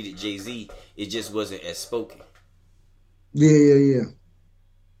like they treated Jay-Z. It just wasn't as spoken. Yeah.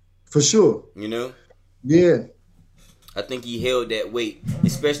 For sure. You know? Yeah. I think he held that weight,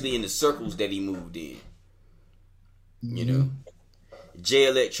 especially in the circles that he moved in. You know? Jay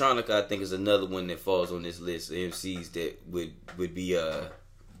Electronica, I think, is another one that falls on this list of MCs that would be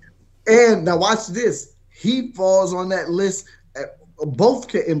And now watch this. He falls on that list for both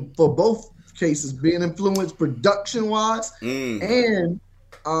cases, being influenced production wise and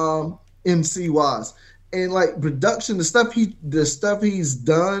MC wise, and like production, the stuff he's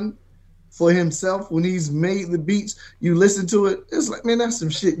done for himself when he's made the beats. You listen to it, it's like, man, that's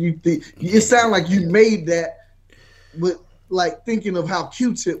some shit. You think it sound like you made that, but like thinking of how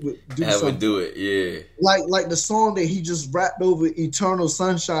Q-Tip would do something. Would do it, yeah. Like the song that he just rapped over, "Eternal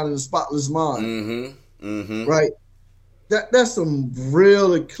Sunshine in the Spotless Mind." Right. that's some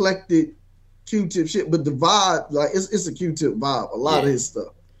real eclectic Q-Tip shit. But the vibe, like it's a Q-Tip vibe. A lot of his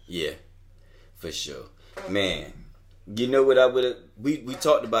stuff. Yeah, for sure, man. You know what I would have? We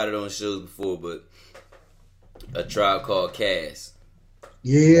talked about it on shows before, but A Tribe Called Cass.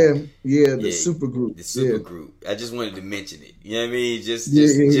 Yeah, the super group. The super group. I just wanted to mention it. You know what I mean?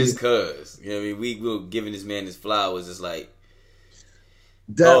 Just cause. You know what I mean? We were giving this man his flowers. It's like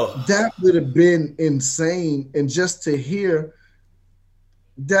that would have been insane. And just to hear,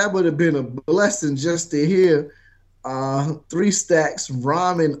 that would have been a blessing just to hear 3 Stacks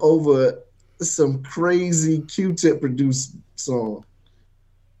rhyming over some crazy Q-Tip produced song.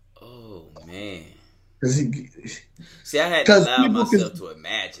 Oh man. See, I had to allow myself to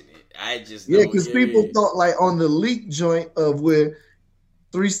imagine it. I just because people thought like on the leak joint of where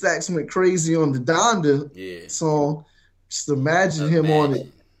 3 Stacks went crazy on the Donda song. Just imagine him on it.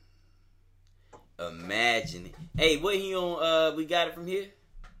 Imagine it. Hey, what he on? We Got It From Here.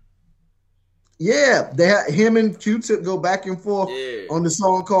 Yeah, they had him and Q-Tip go back and forth on the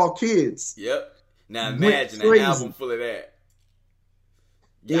song called Kids. Yep. Now imagine an album full of that.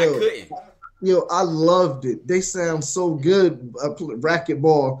 Yeah, I couldn't. Yo, I loved it. They sound so good.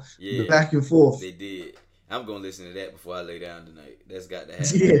 Racquetball, back and forth. They did. I'm gonna listen to that before I lay down tonight. That's got to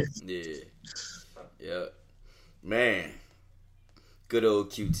happen. Yeah. Man, good old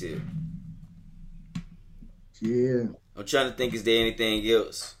Q-Tip. Yeah. I'm trying to think. Is there anything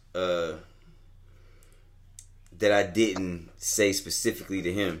else that I didn't say specifically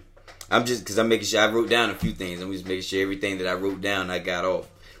to him? I'm making sure I wrote down a few things. I'm just making sure everything that I wrote down I got off.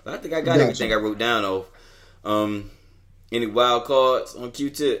 But I think I got everything I wrote down off. Any wild cards on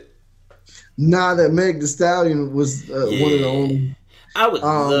Q-Tip? Nah, that Meg Thee Stallion was one of the only. I would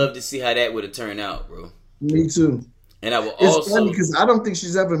love to see how that would have turned out, bro. Me too. And I will it's funny because I don't think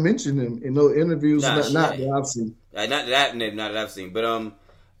she's ever mentioned him in no interviews. Not that I've seen. Not that I've seen. But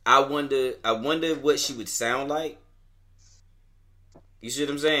I wonder what she would sound like. You see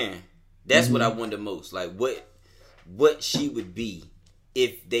what I'm saying? That's what I wonder most. Like what she would be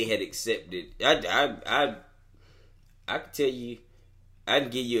if they had accepted. I could tell you, I can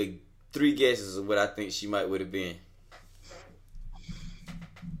give you 3 guesses of what I think she might would have been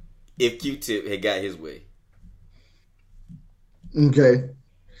if Q-Tip had got his way. Okay.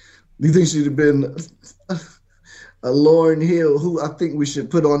 Do you think she'd have been a Lauryn Hill, who I think we should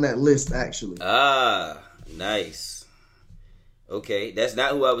put on that list, actually? Ah, nice. Okay, that's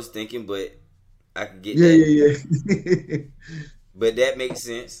not who I was thinking, but I could get that. Yeah. But that makes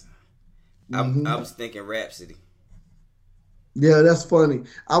sense. I was thinking Rhapsody. Yeah, that's funny.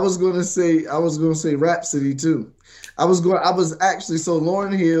 I was gonna say Rhapsody too. I was actually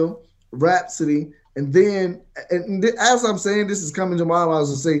Lauryn Hill, Rhapsody, and then as I'm saying this is coming to mind, I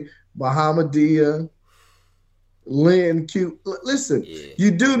was gonna say Bahamadia, Lynn Q. Listen,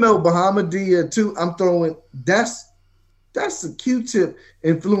 you do know Bahamadia too. I'm throwing that's the Q-Tip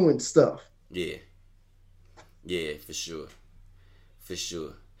influence stuff. Yeah, for sure.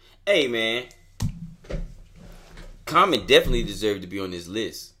 Hey man, Common definitely deserved to be on this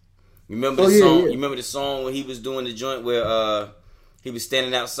list. Remember the song? Yeah. You remember the song when he was doing the joint where he was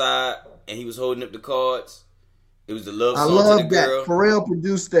standing outside and he was holding up the cards? It was the love song to the girl. Pharrell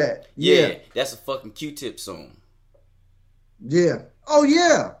produced that. Yeah, that's a fucking Q-Tip song. Yeah. Oh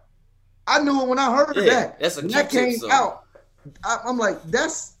yeah, I knew it when I heard that. That's a when Q-Tip that came song. out. I'm like,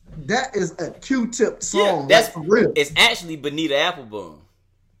 that is a Q-Tip song. Yeah, that's for real. It's actually Bonita Applebum.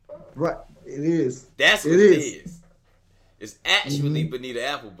 Right, it is. That's what it is. It's actually Bonita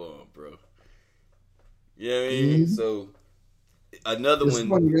Applebum, bro. You know what I mean? So another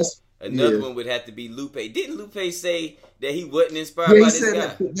one would have to be Lupe. Didn't Lupe say that he wasn't inspired by this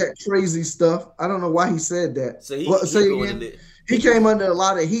guy? That crazy stuff. I don't know why he said that. So he came under a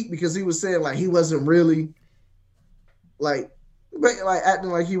lot of heat because he was saying like he wasn't really like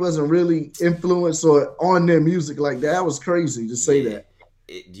acting like he wasn't really influenced or on their music like that. That was crazy to say that.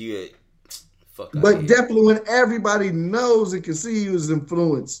 But definitely when everybody knows and can see he was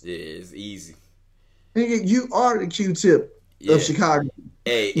influenced. Yeah, it's easy. You are the Q-Tip of Chicago.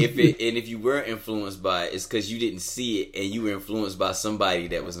 Hey, if you weren't influenced by it, it's because you didn't see it and you were influenced by somebody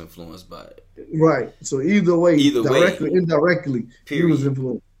that was influenced by it. Right. So either way, directly, indirectly, he was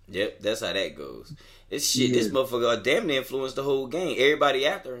influenced. Yep, that's how that goes. This motherfucker damn near influenced the whole game. Everybody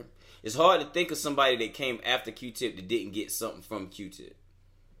after him. It's hard to think of somebody that came after Q-Tip that didn't get something from Q-Tip.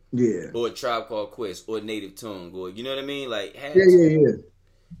 Yeah. Or a Tribe Called Quest or Native Tongue or you know what I mean? Like Had to.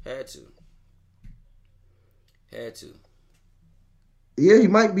 Yeah, he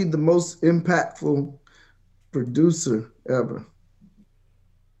might be the most impactful producer ever.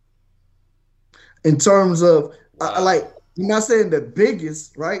 In terms of like I'm not saying the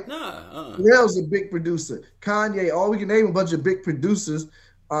biggest, right? Nah. Pharrell's a big producer. Kanye, all we can name a bunch of big producers,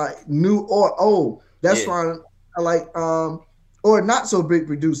 new or old. That's Yeah. fine. I like or not so big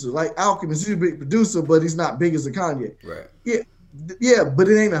producer. Like Alchemist, he's a big producer, but he's not big as a Kanye. Right. Yeah, but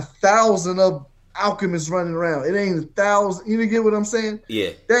it ain't 1,000 of Alchemists running around. It ain't 1,000. You get what I'm saying?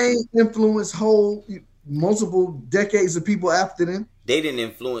 Yeah. They ain't influenced whole multiple decades of people after them. They didn't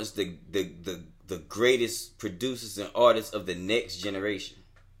influence the greatest producers and artists of the next generation.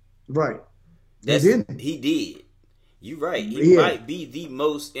 Right. He did. You're right. He might be the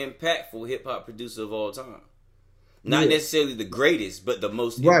most impactful hip hop producer of all time. Not necessarily the greatest, but the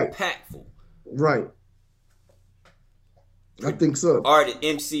most impactful. Right. I think so. Artist,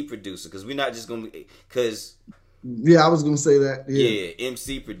 MC producer, because we're not just gonna be, because. Yeah, I was gonna say that. Yeah,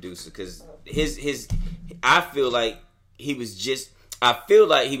 MC producer, because I feel like he was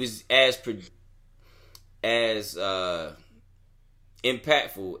as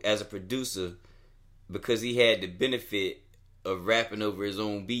impactful as a producer because he had the benefit of rapping over his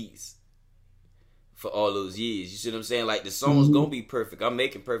own beats for all those years. You see what I'm saying? Like, the song's gonna be perfect. I'm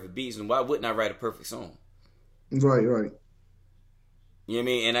making perfect beats, and why wouldn't I write a perfect song? Right. You know what I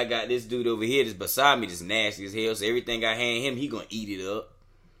mean? And I got this dude over here that's beside me that's nasty as hell, so everything I hand him, he gonna eat it up.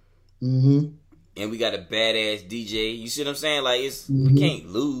 And we got a badass DJ. You see what I'm saying? Like, we can't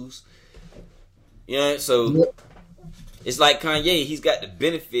lose. You know, so it's like Kanye, he's got the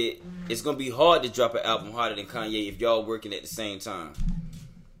benefit. It's gonna be hard to drop an album harder than Kanye if y'all working at the same time.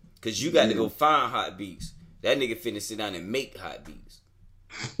 Cause you got to go find hot beats. That nigga finna sit down and make hot beats.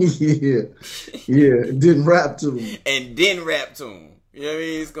 Yeah. Didn't rap to him. And then rap to him. You know what I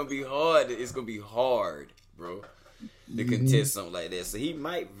mean? It's gonna be hard. It's gonna be hard, bro, to contest something like that. So he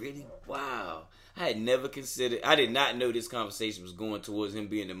might really. Wow. I did not know this conversation was going towards him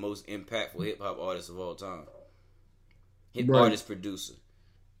being the most impactful hip hop artist of all time. Artist producer.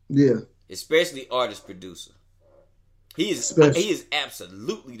 Yeah. Especially artist producer. He is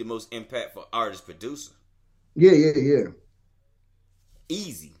absolutely the most impactful artist producer. Yeah.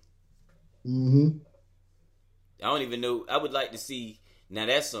 Easy. I don't even know. I would like to see. Now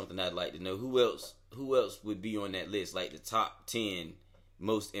that's something I'd like to know. Who else would be on that list? Like the top 10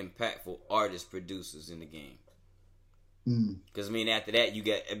 most impactful artist producers in the game. Because I mean, after that,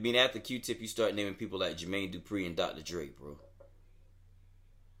 after Q-Tip, you start naming people like Jermaine Dupri and Dr. Dre, bro.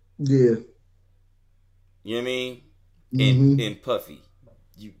 Yeah. You know what I mean? And Puffy.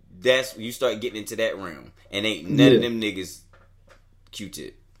 You start getting into that realm, and ain't none of them niggas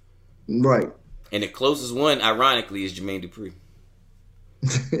Q-Tip. Right. And the closest one, ironically, is Jermaine Dupri.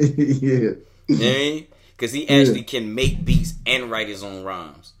 Yeah. You know what I mean? Because he actually can make beats and write his own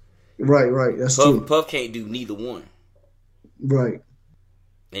rhymes. Right. That's true. Puff can't do neither one. Right.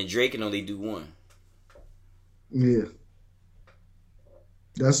 And Drake can only do one. Yeah.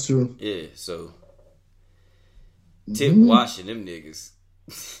 That's true. Yeah, so Tip washing them niggas.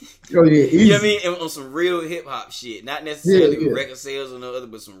 Oh yeah, easy. You know what I mean? And on some real hip hop shit, not necessarily with record sales or no other,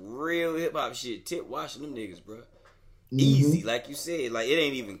 but some real hip hop shit. Tip washing them niggas, bro. Easy, like you said, like it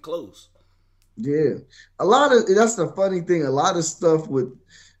ain't even close. Yeah, that's the funny thing. A lot of stuff with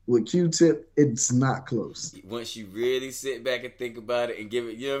Q-Tip, it's not close. Once you really sit back and think about it and give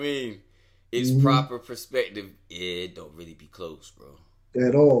it, you know what I mean? It's proper perspective. It don't really be close, bro.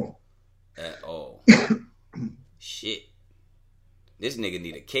 At all. Shit. This nigga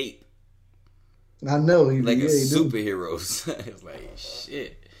need a cape. I know. Like a superhero. It's like,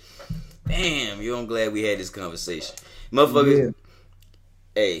 shit. Damn, I'm glad we had this conversation. Motherfuckers,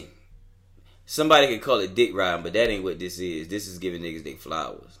 hey, somebody can call it dick riding, but that ain't what this is. This is giving niggas their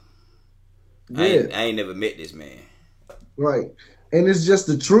flowers. Yeah. I ain't never met this man. Right. And it's just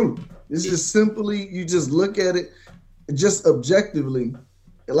the truth. It's just simply, you just look at it just objectively.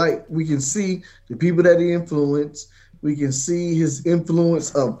 Like, we can see the people that he influenced. We can see his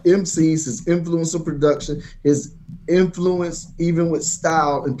influence of MCs, his influence of production, his influence even with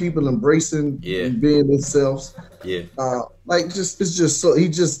style and people embracing and being themselves. Yeah. It's just so he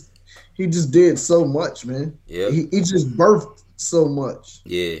just did so much, man. Yeah. He just birthed so much.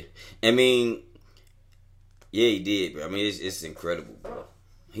 Yeah. I mean, yeah, he did, bro. I mean, it's incredible, bro.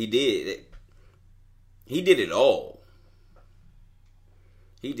 He did it. He did it all.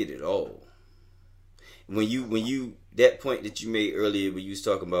 He did it all. When you that point that you made earlier when you was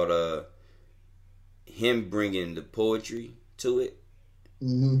talking about him bringing the poetry to it,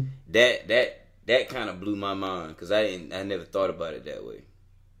 that kind of blew my mind because I never thought about it that way.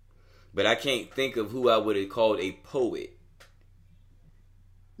 But I can't think of who I would have called a poet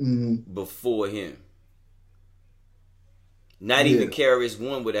before him. Not even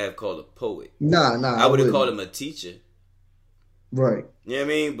KRS-One would have called a poet. Nah. I would have called him a teacher. Right. You know what I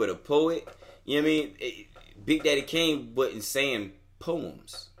mean? But a poet, you know what I mean? Big Daddy Kane wasn't saying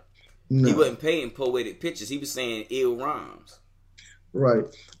poems. No. He wasn't painting poetic pictures. He was saying ill rhymes. Right.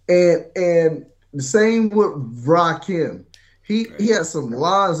 And the same with Rakim. He had some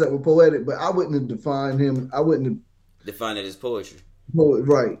lines that were poetic, but I wouldn't have defined him. I wouldn't have defined it as poetry.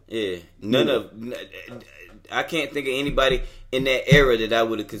 Right. Yeah. I can't think of anybody in that era that I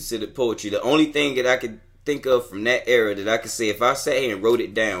would have considered poetry. The only thing that I could think of from that era that I could say, if I sat here and wrote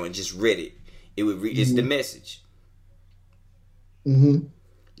it down and just read it, it would it's The Message. Mm-hmm.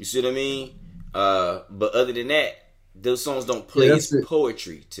 You see what I mean? But other than that, those songs don't play as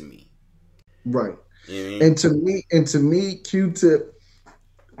poetry to me. Right. You know what I mean? And to me, Q-Tip,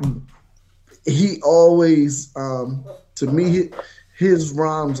 he always, to me, his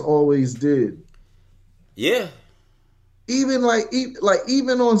rhymes always did. Yeah. Even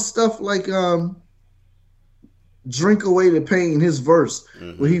even on stuff like Drink Away the Pain, his verse,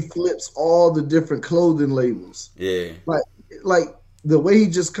 where he flips all the different clothing labels. Yeah. Like the way he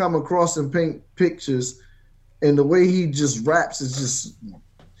just come across and paint pictures, and the way he just raps is just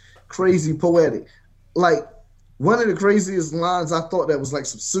crazy poetic. Like one of the craziest lines I thought that was like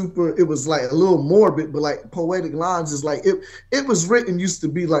it was like a little morbid, but like poetic lines is like it was written used to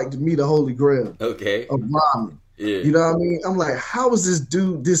be like to me the Holy Grail. Okay. Of rhyming. Yeah. You know what I mean? I'm like, how is this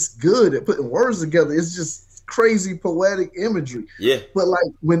dude this good at putting words together? It's just crazy poetic imagery. Yeah. But like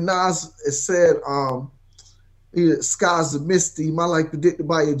when Nas said, skies are misty, my life predicted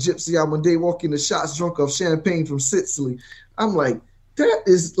by a gypsy, I one day walking the shots drunk off champagne from Sicily. I'm like, that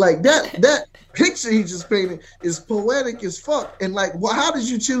is like that picture he just painted is poetic as fuck. And like, well, how did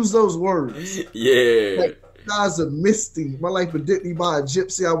you choose those words? Yeah. Like, skies are misty, my life predicted by a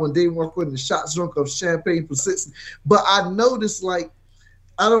gypsy, I one day walking the shots drunk off champagne from Sicily. But I noticed, like,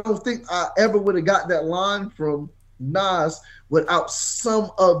 I don't think I ever would have got that line from Nas without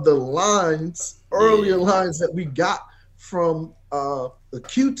some of the lines, earlier lines that we got from the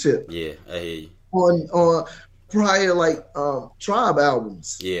Q-Tip. Yeah, I hear you. On prior like Tribe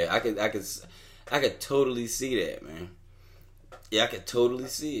albums. Yeah, I could totally see that, man. Yeah, I could totally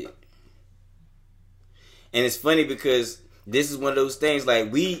see it. And it's funny because this is one of those things like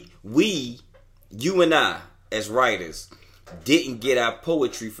you and I as writers didn't get our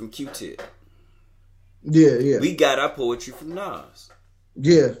poetry from Q-Tip. Yeah. We got our poetry from Nas.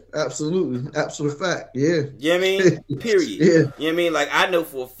 Yeah, absolutely. Absolute fact. Yeah. You know what I mean? Period. Yeah. You know what I mean? Like, I know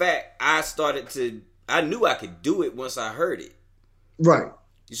for a fact I knew I could do it once I heard it. Right.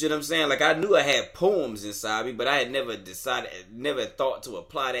 You see what I'm saying? Like, I knew I had poems inside me, but I had never thought to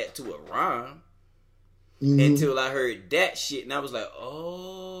apply that to a rhyme until I heard that shit, and I was like,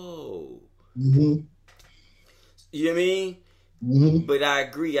 oh. Mm-hmm. You know what I mean? Mm-hmm. But I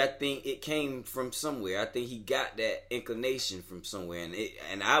agree. I think it came from somewhere. I think he got that inclination from somewhere,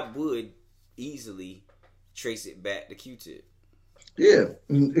 and I would easily trace it back to Q-Tip. Yeah,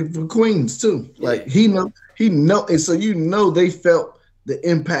 and for Queens too. Like he know, and so they felt the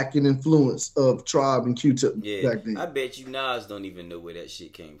impact and influence of Tribe and Q-Tip back then. I bet you Nas don't even know where that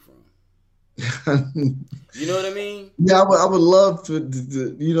shit came from. You know what I mean? Yeah, I would love to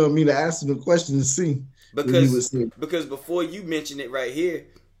you know what I mean, to ask him a question and see. Because before you mention it right here,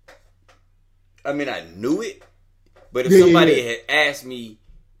 I mean, I knew it, but if somebody had asked me,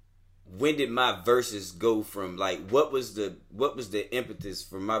 when did my verses go from, like, what was the impetus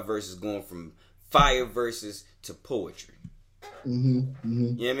for my verses going from fire verses to poetry? Mm-hmm.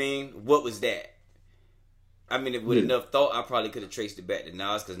 Mm-hmm. You know what I mean? What was that? I mean, with enough thought, I probably could have traced it back to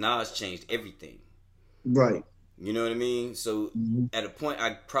Nas, because Nas changed everything. Right. You know what I mean? So at a point,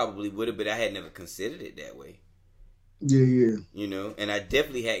 I probably would have, but I had never considered it that way. Yeah. You know, and I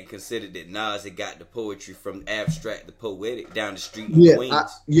definitely hadn't considered that Nas had got the poetry from abstract to poetic down the street in Queens.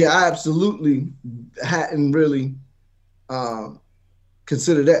 I absolutely hadn't really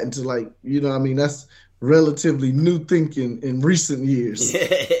considered that until, like, you know what I mean? That's relatively new thinking in recent years.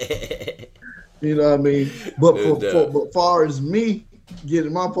 You know what I mean? But for far as me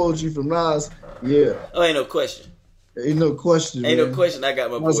getting my poetry from Nas, oh, ain't no question. Ain't no question. Ain't no question. I got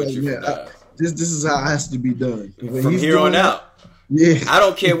my poetry from Nas. This is how it has to be done. From here on out. Yeah. I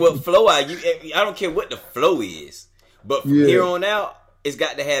don't care what flow I don't care what the flow is, but from here on out, it's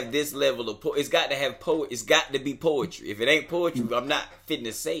got to have this level of it's got to have It's got to be poetry. If it ain't poetry, I'm not fitting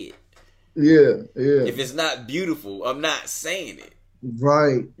to say it. Yeah. If it's not beautiful, I'm not saying it.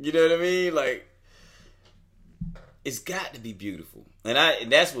 Right. You know what I mean? Like, it's got to be beautiful,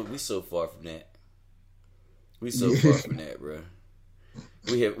 and that's what we so far from that. We so far from that, bro.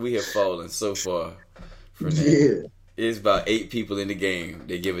 We have fallen so far from that. Yeah. It's about 8 people in the game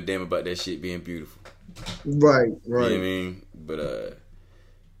that give a damn about that shit being beautiful. Right. You know what I mean?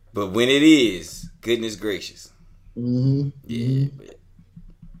 But when it is, goodness gracious. Mm-hmm. Yeah. But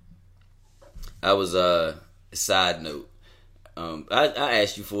I was side note. I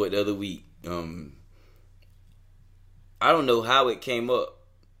asked you for it the other week. I don't know how it came up,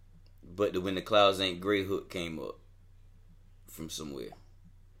 but the When the Clouds Ain't Gray hook came up from somewhere.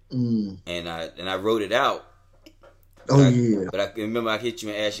 And I wrote it out. But I remember I hit you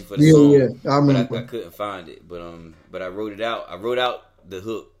and asked you for the song. Yeah, I remember. But I couldn't find it. But I wrote it out. I wrote out the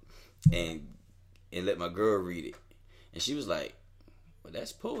hook and let my girl read it, and she was like, "Well,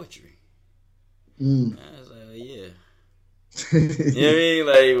 that's poetry." I was like, oh, "Yeah." You know what I mean?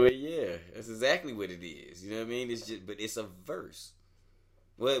 Like, well, yeah, that's exactly what it is. You know what I mean? It's just, but it's a verse.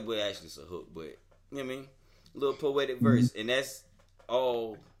 Well, actually, it's a hook, but you know what I mean? A little poetic verse, and that's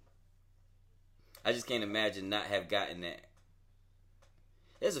all. I just can't imagine not have gotten that.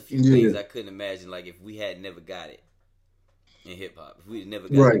 There's a few things I couldn't imagine, like if we had never got it in hip hop, if we'd never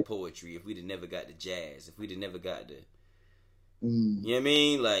got the poetry, if we'd never got the jazz, if we'd never got the, you know what I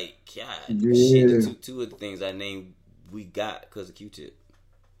mean? Like, God, shit, two of the things I named we got because of Q-Tip.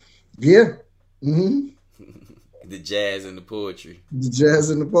 Yeah. Mm-hmm. The jazz and the poetry. The jazz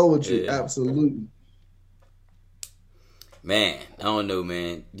and the poetry, absolutely. Man, I don't know,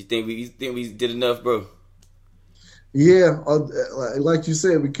 man. You think we did enough, bro? Yeah, like you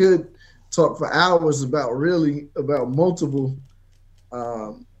said, we could talk for hours about multiple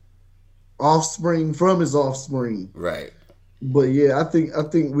offspring from his offspring. Right. But yeah, I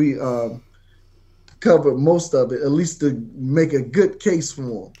think we covered most of it, at least to make a good case for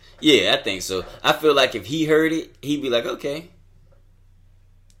him. Yeah, I think so. I feel like if he heard it, he'd be like, okay,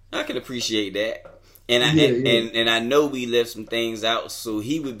 I can appreciate that. And I know we left some things out, so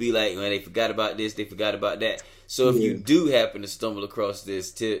he would be like, well, they forgot about this, they forgot about that. So if you do happen to stumble across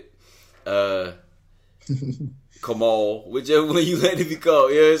this tip, Kamal, whichever one you let it be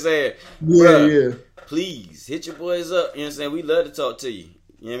called, you know what I'm saying? Yeah, bruh, please, hit your boys up, you know what I'm saying? We love to talk to you.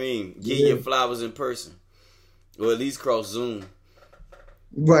 You know what I mean? Get your flowers in person. Or at least cross Zoom.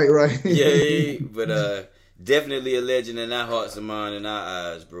 Right. Yeah, but definitely a legend in our hearts and mind and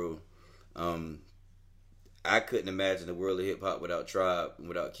our eyes, bro. I couldn't imagine the world of hip hop without Tribe and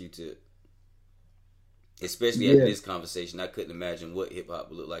without Q-Tip. Especially after this conversation, I couldn't imagine what hip hop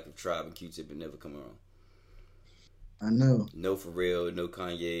would look like if Tribe and Q-Tip had never come around. I know. No Pharrell, no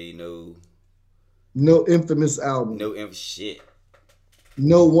Kanye, no Infamous album. No shit.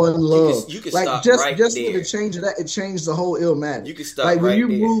 No One Love. You can like stop just right just there. with the change of that, it changed the whole Illmatic. You can stop like when right you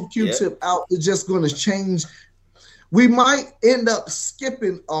there. move Q-Tip out, it's just going to change. We might end up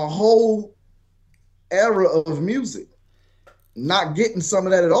skipping a whole era of music, not getting some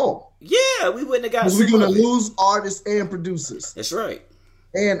of that at all. Yeah, we wouldn't have got. Because we're going to lose artists and producers. That's right.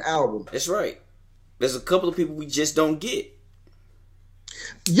 And albums. That's right. There's a couple of people we just don't get.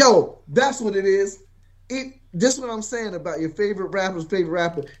 Yo, that's what it is. This is what I'm saying about your favorite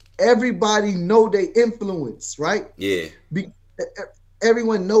rapper. Everybody know they influence, right? Yeah.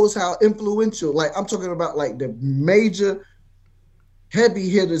 Everyone knows how influential. Like I'm talking about, like the major heavy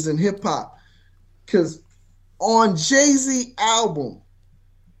hitters in hip hop. Because on Jay-Z album,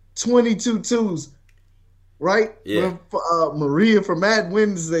 22 Twos, right? Yeah. Maria from Mad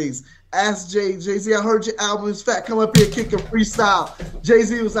Wednesdays asked Jay-Z, I heard your album is fat. Come up here, kick a freestyle.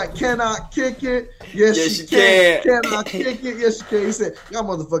 Jay-Z was like, can I kick it? Yes, you can. Can I kick it? Yes, you can. He said, y'all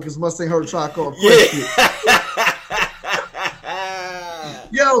motherfuckers must ain't heard Tribe Called Quest yet.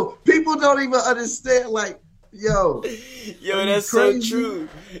 Yo, people don't even understand. Like, yo, that's crazy. So true.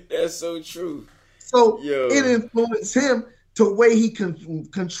 That's so true. So it influenced him to the way he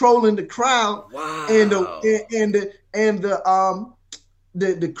controlling the crowd. Wow. And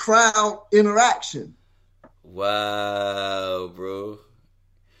the crowd interaction. Wow, bro.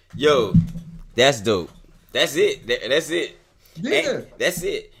 Yo, that's dope. That's it. That's it. Yeah. And that's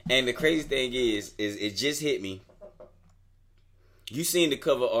it. And the crazy thing is it just hit me. You seen the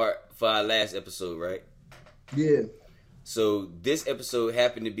cover art for our last episode, right? Yeah. So this episode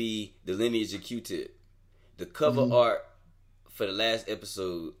happened to be the lineage of Q-Tip. The cover art for the last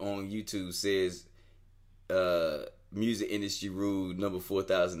episode on YouTube says music industry rule number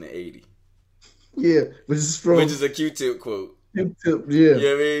 4080. Yeah, which is a Q-Tip quote. Q-Tip, yeah. You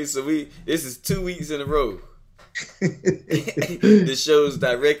know what I mean? So this is 2 weeks in a row. The shows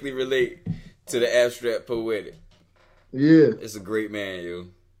directly relate to the abstract poetic. Yeah. It's a great man, yo.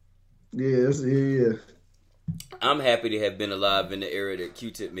 Yeah. I'm happy to have been alive in the era that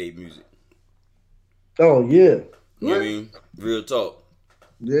Q-Tip made music. Oh, yeah. You know what I mean? Real talk.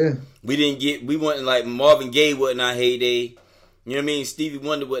 Yeah. We wasn't like Marvin Gaye wasn't our heyday. You know what I mean? Stevie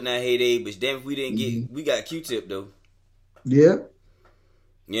Wonder wasn't our heyday, but damn if we didn't get, we got Q-Tip though. Yeah.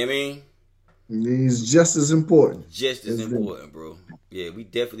 You know what I mean? He's just as important. Just as important, bro. Yeah, we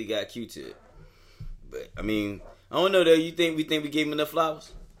definitely got Q-Tip. But I mean, I don't know though. You think we gave him enough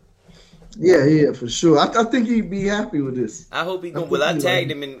flowers? Yeah, for sure. I think he'd be happy with this. I hope he gonna. Well, I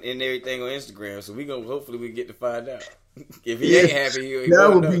tagged him in everything on Instagram, so we gonna hopefully we get to find out. If he ain't happy, he that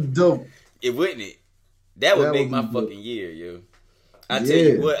would be dope. It wouldn't it? That would make my fucking year, yo. I tell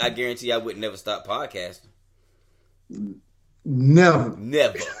you what, I guarantee I would never stop podcasting. Never.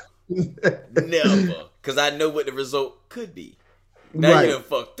 Because I know what the result could be. Now you done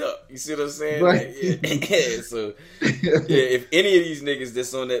fucked up. You see what I'm saying? Right. Like, yeah. So if any of these niggas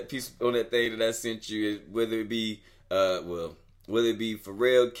that's on that piece on that thing that I sent you, whether it be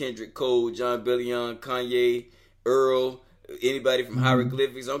Pharrell, Kendrick, Cole, John Bellion, Kanye, Earl, anybody from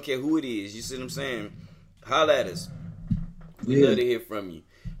Hieroglyphics, I don't care who it is. You see what I'm saying? Holla at us. We love to hear from you.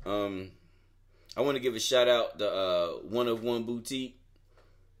 I want to give a shout out to One of One Boutique.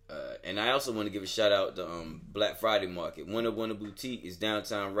 And I also want to give a shout out to Black Friday Market. One of One Boutique is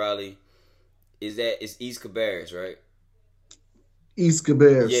downtown Raleigh. It's East Cabarrus, right? East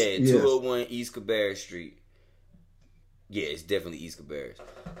Cabarrus. Yeah, 201 East Cabarrus Street. Yeah, it's definitely East Cabarrus.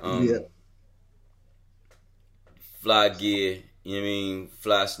 Fly gear, you know what I mean?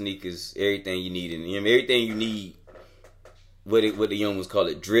 Fly sneakers, everything you need in it. You know what I mean? Everything you need, what the young ones call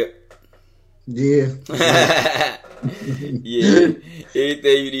it, drip. Yeah. Yeah.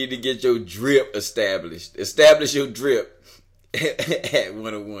 Anything you need to get your drip established. Establish your drip at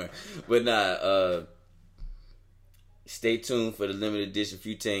 101. But nah, stay tuned for the limited edition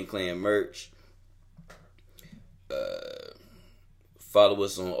Futane Clan merch. Follow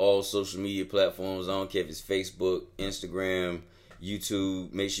us on all social media platforms. I don't care if it's Facebook, Instagram,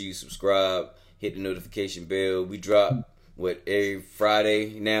 YouTube. Make sure you subscribe. Hit the notification bell. We drop every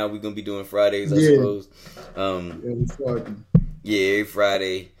Friday now. We're gonna be doing Fridays, I suppose. Every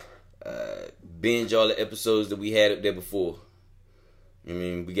Friday. Binge all the episodes that we had up there before. I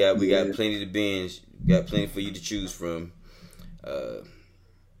mean, we got plenty to binge. We got plenty for you to choose from.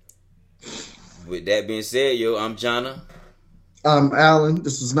 With that being said, I'm Jonna. I'm Alan.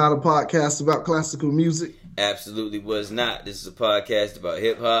 This was not a podcast about classical music. Absolutely was not. This is a podcast about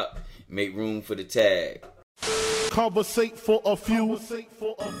hip hop. Make room for the tag. Conversate for a few.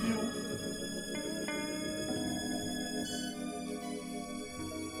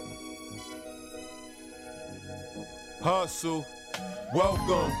 Hustle.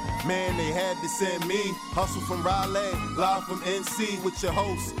 Welcome, man, they had to send me. Hustle from Raleigh, live from NC with your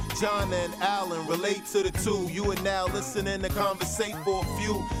hosts, John and Alan. Relate to the two. You are now listening to Conversate for a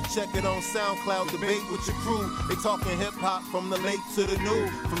few. Check it on SoundCloud, debate with your crew. They talking hip-hop from the late to the new.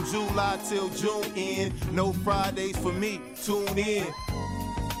 From July till June end. No Fridays for me. Tune in.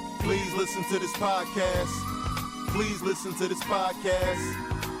 Please listen to this podcast. Please listen to this podcast.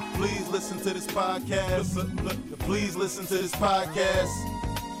 Please listen to this podcast. Please listen to this podcast.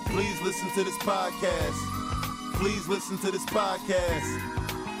 Please listen to this podcast. Please listen to this podcast.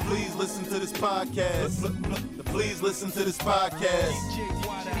 Please listen to this podcast. Please listen to this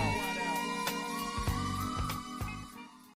podcast.